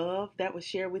of love that was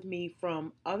shared with me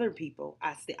from other people.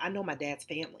 I know my dad's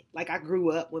family. Like I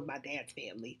grew up with my dad's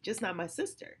family, just not my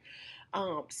sister.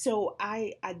 So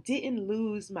I didn't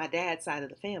lose my dad's side of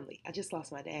the family. I just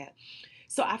lost my dad.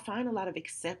 So I find a lot of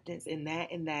acceptance in that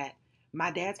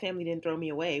my dad's family didn't throw me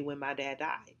away when my dad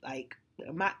died. Like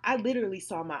I literally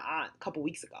saw my aunt a couple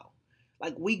weeks ago.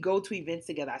 Like we go to events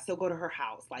together. I still go to her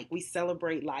house. Like we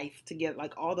celebrate life together.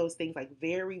 Like all those things, like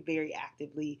very, very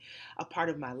actively a part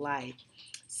of my life.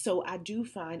 So I do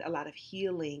find a lot of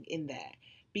healing in that.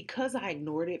 Because I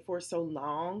ignored it for so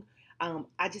long,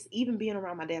 I just, even being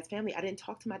around my dad's family, I didn't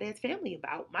talk to my dad's family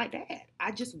about my dad.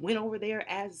 I just went over there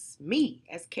as me,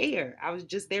 as Care. I was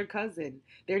just their cousin,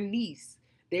 their niece,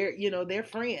 their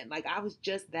friend. Like I was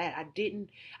just that.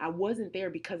 I wasn't there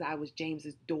because I was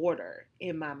James's daughter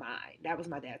in my mind. That was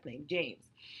my dad's name, James.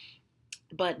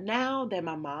 But now that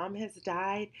my mom has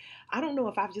died, I don't know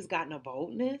if I've just gotten a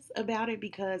boldness about it,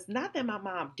 because not that my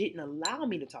mom didn't allow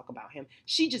me to talk about him,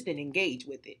 she just didn't engage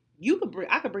with it.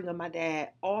 I could bring up my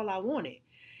dad all I wanted,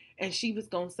 and she was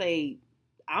gonna say,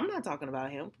 I'm not talking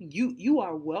about him. You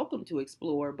are welcome to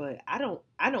explore, but I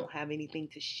don't have anything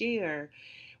to share,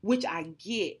 which I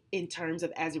get in terms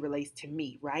of as it relates to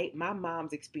me, right? My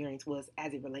mom's experience was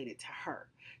as it related to her.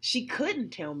 She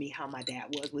couldn't tell me how my dad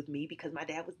was with me because my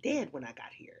dad was dead when I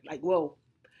got here. Like, well,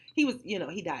 he was,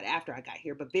 he died after I got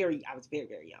here, but I was very,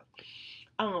 very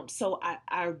young. So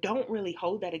I don't really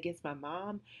hold that against my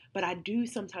mom, but I do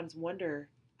sometimes wonder.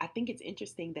 I think it's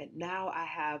interesting that now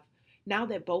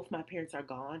that both my parents are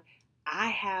gone, I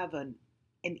have an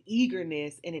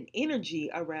eagerness and an energy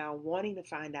around wanting to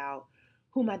find out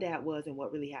who my dad was and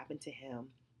what really happened to him.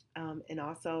 And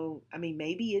also, I mean,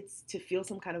 maybe it's to fill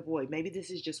some kind of void. Maybe this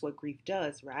is just what grief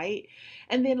does, right?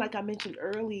 And then, like I mentioned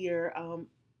earlier,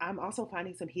 I'm also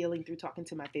finding some healing through talking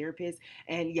to my therapist.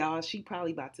 And y'all,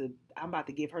 I'm about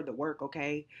to give her the work,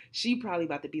 okay? She probably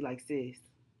about to be like, sis,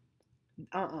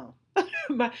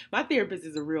 my therapist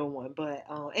is a real one, but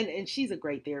and she's a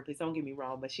great therapist. Don't get me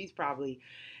wrong, but she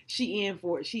in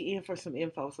for some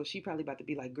info, so she probably about to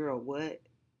be like, girl,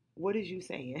 what is you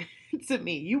saying to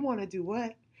me? You want to do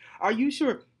what? Are you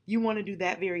sure you want to do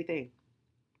that very thing?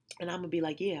 And I'm gonna be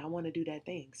like, yeah, I want to do that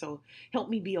thing. So help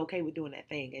me be okay with doing that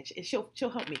thing, and she'll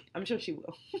help me. I'm sure she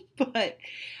will. But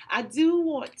I do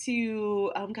want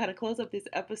to kind of close up this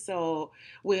episode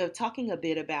with talking a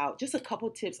bit about just a couple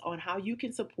tips on how you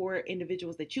can support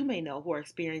individuals that you may know who are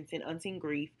experiencing unseen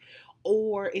grief,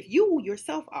 or if you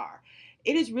yourself are.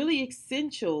 It is really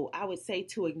essential, I would say,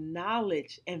 to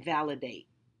acknowledge and validate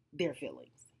their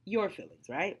feelings, your feelings,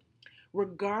 right?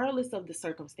 Regardless of the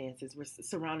circumstances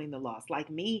surrounding the loss. Like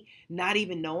me not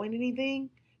even knowing anything,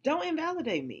 don't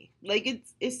invalidate me. Like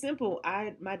it's simple.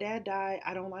 My dad died.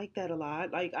 I don't like that a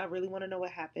lot. Like I really want to know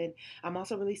what happened. I'm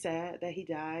also really sad that he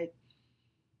died.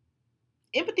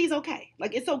 Empathy's okay.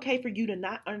 Like it's okay for you to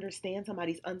not understand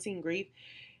somebody's unseen grief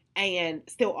and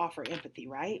still offer empathy,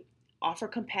 right? Offer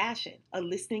compassion, a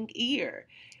listening ear.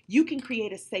 You can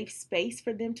create a safe space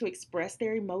for them to express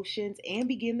their emotions and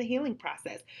begin the healing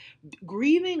process.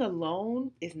 Grieving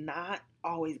alone is not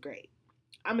always great.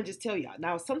 I'm gonna just tell y'all.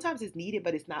 Now, sometimes it's needed,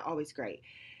 but it's not always great.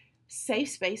 Safe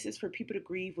spaces for people to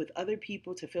grieve with other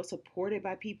people, to feel supported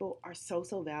by people, are so,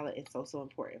 so valid and so, so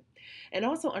important. And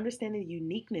also understanding the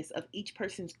uniqueness of each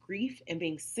person's grief and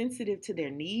being sensitive to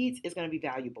their needs is going to be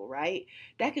valuable, right?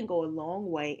 That can go a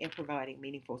long way in providing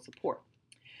meaningful support.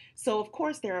 So, of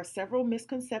course, there are several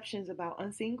misconceptions about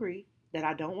unseen grief that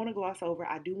I don't want to gloss over.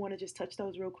 I do want to just touch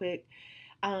those real quick,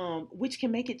 which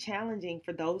can make it challenging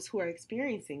for those who are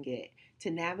experiencing it to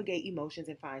navigate emotions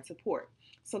and find support.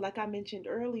 So, like I mentioned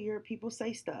earlier, people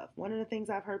say stuff. One of the things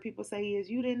I've heard people say is,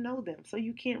 you didn't know them, so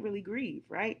you can't really grieve,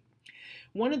 right?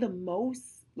 One of the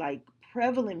most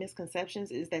prevalent misconceptions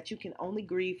is that you can only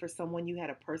grieve for someone you had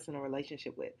a personal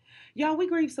relationship with. Y'all, we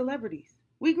grieve celebrities.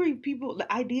 We grieve people,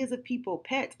 the ideas of people,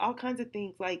 pets, all kinds of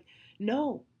things. Like,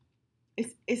 no,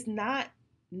 it's not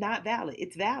valid.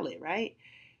 It's valid, right?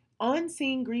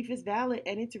 Unseen grief is valid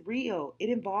and it's real. It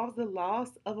involves the loss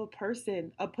of a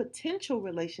person, a potential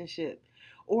relationship,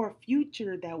 or a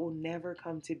future that will never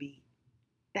come to be.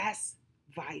 That's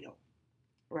vital,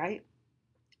 right?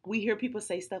 We hear people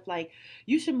say stuff like,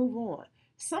 you should move on.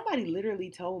 Somebody literally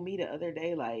told me the other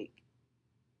day, like,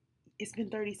 it's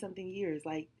been 30 something years.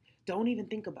 Like, don't even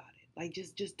think about it. Like,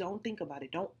 just don't think about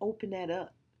it. Don't open that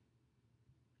up.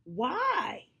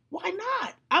 Why? Why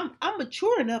not? I'm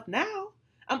mature enough now.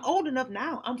 I'm old enough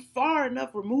now. I'm far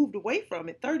enough removed away from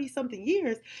it. 30 something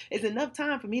years is enough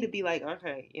time for me to be like,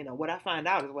 okay, what I find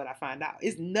out is what I find out.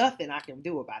 It's nothing I can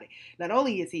do about it. Not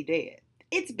only is he dead,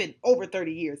 it's been over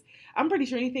 30 years. I'm pretty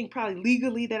sure anything probably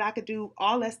legally that I could do,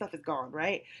 all that stuff is gone,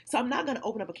 right? So I'm not going to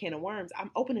open up a can of worms.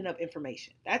 I'm opening up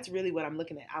information. That's really what I'm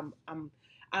looking at.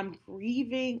 I'm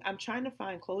grieving. I'm trying to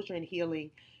find closure and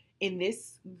healing in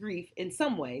this grief in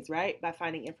some ways, right? By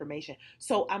finding information.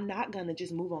 So I'm not going to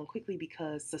just move on quickly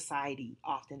because society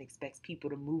often expects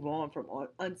people to move on from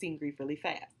unseen grief really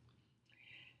fast.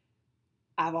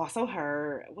 I've also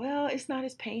heard, well, it's not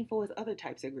as painful as other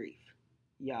types of grief.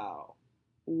 Y'all,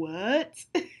 what?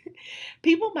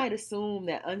 People might assume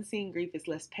that unseen grief is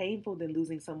less painful than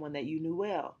losing someone that you knew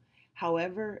well.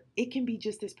 However, it can be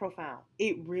just as profound.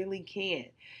 It really can.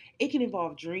 It can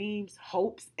involve dreams,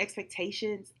 hopes,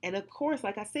 expectations, and of course,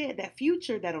 like I said, that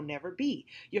future that'll never be.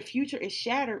 Your future is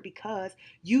shattered because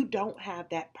you don't have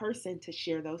that person to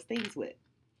share those things with.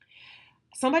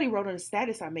 Somebody wrote on a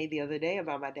status I made the other day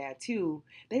about my dad, too.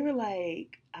 They were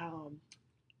like,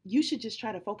 you should just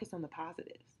try to focus on the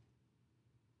positives.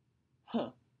 Huh.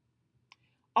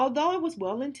 Although it was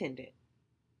well intended,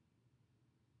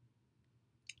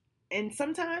 and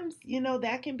sometimes,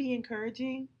 that can be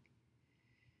encouraging,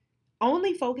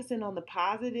 only focusing on the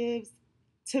positives,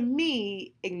 to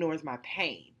me, ignores my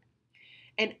pain.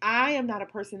 And I am not a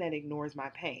person that ignores my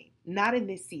pain. Not in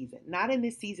this season. Not in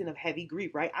this season of heavy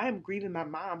grief, right? I am grieving my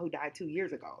mom who died 2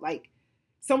 years ago. Like,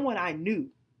 someone I knew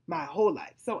my whole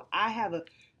life. So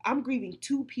I'm grieving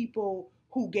two people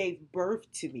who gave birth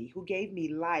to me, who gave me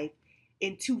life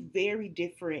in two very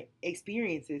different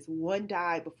experiences. One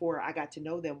died before I got to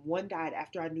know them. One died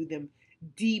after I knew them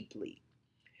deeply.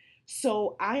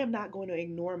 So I am not going to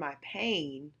ignore my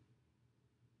pain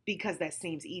because that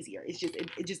seems easier.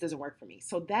 It just doesn't work for me.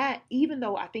 So that, even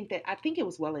though I think it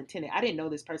was well intended. I didn't know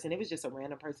this person. It was just a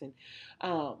random person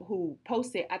who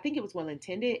posted. I think it was well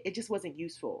intended. It just wasn't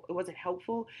useful. It wasn't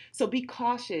helpful. So be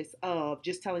cautious of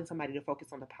just telling somebody to focus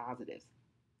on the positives.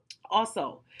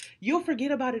 Also, you'll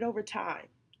forget about it over time.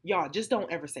 Y'all, just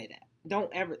don't ever say that.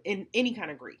 Don't ever, in any kind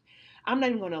of grief. I'm not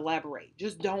even going to elaborate.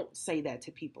 Just don't say that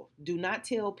to people. Do not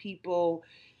tell people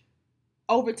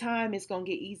over time it's going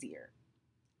to get easier.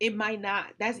 It might not.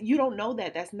 You don't know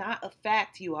that. That's not a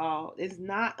fact, you all. It's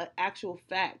not an actual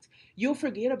fact. You'll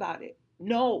forget about it.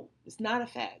 No, it's not a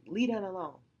fact. Leave that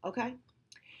alone. Okay?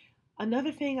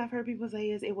 Another thing I've heard people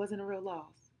say is it wasn't a real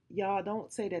loss. Y'all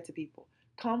don't say that to people.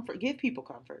 Comfort, give people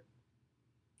comfort.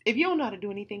 If you don't know how to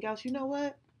do anything else, you know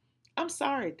what? I'm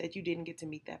sorry that you didn't get to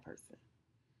meet that person.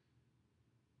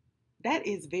 That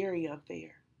is very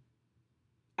unfair.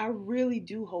 I really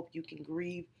do hope you can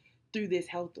grieve through this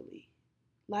healthily.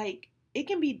 Like, it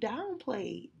can be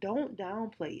downplayed. Don't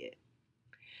downplay it.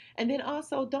 And then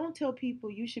also, don't tell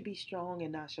people you should be strong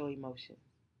and not show emotion.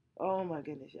 Oh my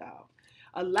goodness, y'all.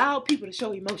 Allow people to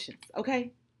show emotions,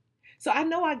 okay? So I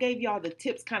know I gave y'all the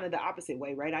tips kind of the opposite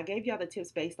way, right? I gave y'all the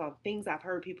tips based on things I've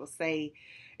heard people say,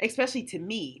 especially to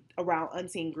me around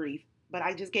unseen grief. But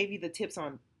I just gave you the tips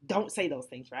on don't say those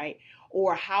things, right?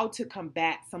 Or how to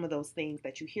combat some of those things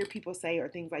that you hear people say or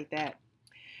things like that.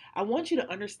 I want you to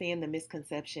understand the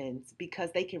misconceptions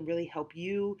because they can really help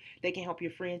you. They can help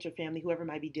your friends, your family, whoever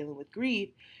might be dealing with grief.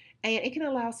 And it can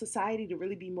allow society to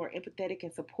really be more empathetic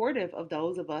and supportive of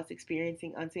those of us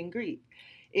experiencing unseen grief.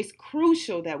 It's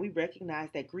crucial that we recognize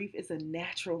that grief is a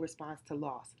natural response to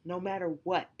loss. No matter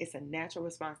what, it's a natural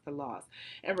response to loss.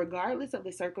 And regardless of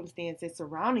the circumstances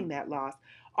surrounding that loss,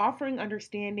 offering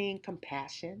understanding,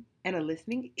 compassion, and a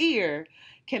listening ear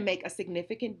can make a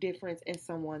significant difference in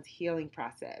someone's healing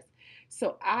process.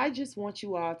 So I just want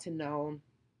you all to know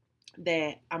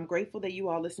that I'm grateful that you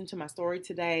all listened to my story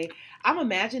today. I'm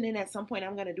imagining at some point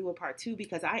I'm going to do a part two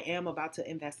because I am about to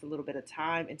invest a little bit of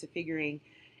time into figuring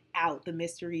out the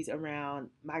mysteries around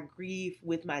my grief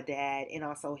with my dad and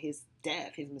also his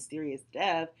death, his mysterious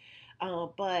death.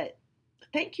 But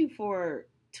thank you for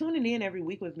tuning in every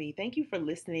week with me. Thank you for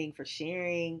listening, for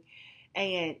sharing.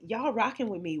 And y'all rocking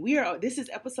with me. This is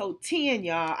episode 10,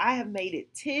 y'all. I have made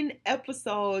it 10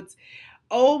 episodes.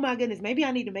 Oh my goodness. Maybe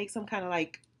I need to make some kind of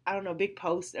I don't know, big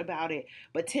post about it.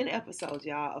 But 10 episodes,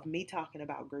 y'all, of me talking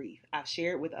about grief. I've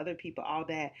shared with other people all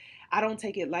that. I don't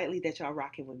take it lightly that y'all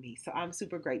rocking with me. So I'm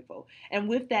super grateful. And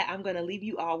with that, I'm going to leave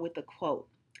you all with a quote.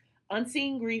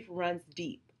 Unseen grief runs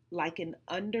deep like an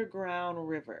underground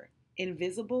river,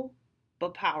 invisible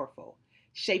but powerful,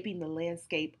 shaping the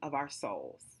landscape of our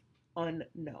souls.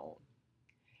 Unknown.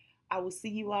 I will see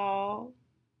you all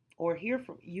or hear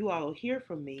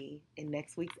from me in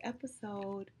next week's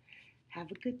episode.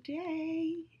 Have a good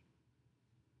day.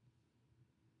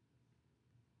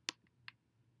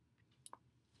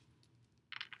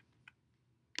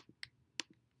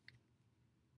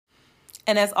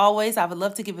 And as always, I would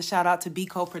love to give a shout out to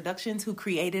Bco Productions, who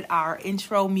created our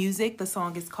intro music. The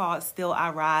song is called Still I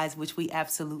Rise, which we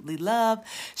absolutely love.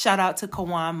 Shout out to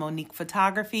Kawan Monique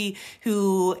Photography,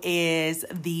 who is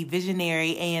the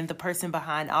visionary and the person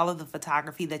behind all of the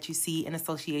photography that you see in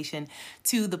association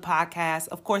to the podcast.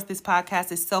 Of course, this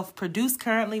podcast is self-produced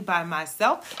currently by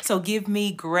myself, so give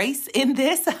me grace in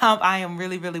this. I am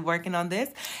really, really working on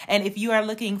this. And if you are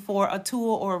looking for a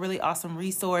tool or a really awesome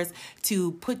resource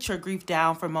to put your grief down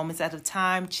for moments at a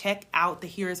time, check out the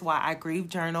Here's Why I Grieve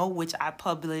journal, which I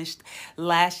published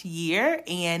last year,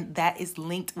 and that is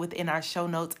linked within our show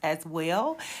notes as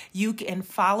well. You can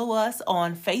follow us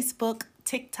on Facebook,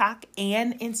 TikTok,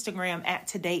 and Instagram at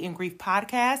Today in Grief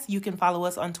Podcast. You can follow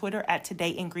us on Twitter at Today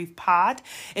in Grief Pod.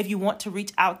 If you want to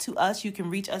reach out to us, you can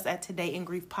reach us at Today in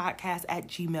Grief Podcast at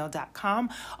gmail.com.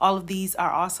 All of these are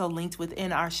also linked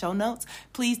within our show notes.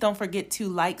 Please don't forget to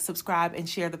like, subscribe, and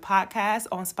share the podcast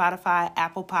on Spotify,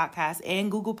 Apple Podcasts,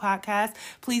 and Google Podcasts.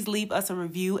 Please leave us a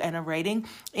review and a rating.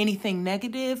 Anything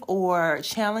negative or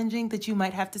challenging that you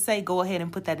might have to say, go ahead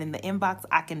and put that in the inbox.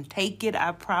 I can take it,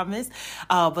 I promise.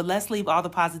 But let's leave all the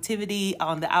positivity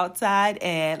on the outside,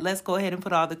 and let's go ahead and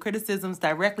put all the criticisms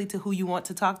directly to who you want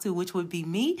to talk to, which would be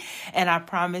me, and I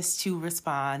promise to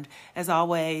respond. As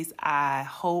always, I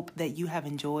hope that you have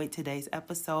enjoyed today's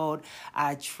episode.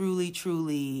 I truly,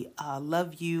 truly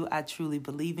love you. I truly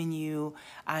believe in you.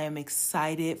 I am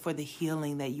excited for the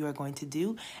healing that you are going to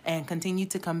do, and continue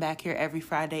to come back here every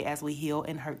Friday as we heal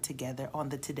and hurt together on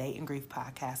the Today in Grief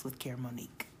podcast with Care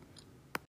Monique.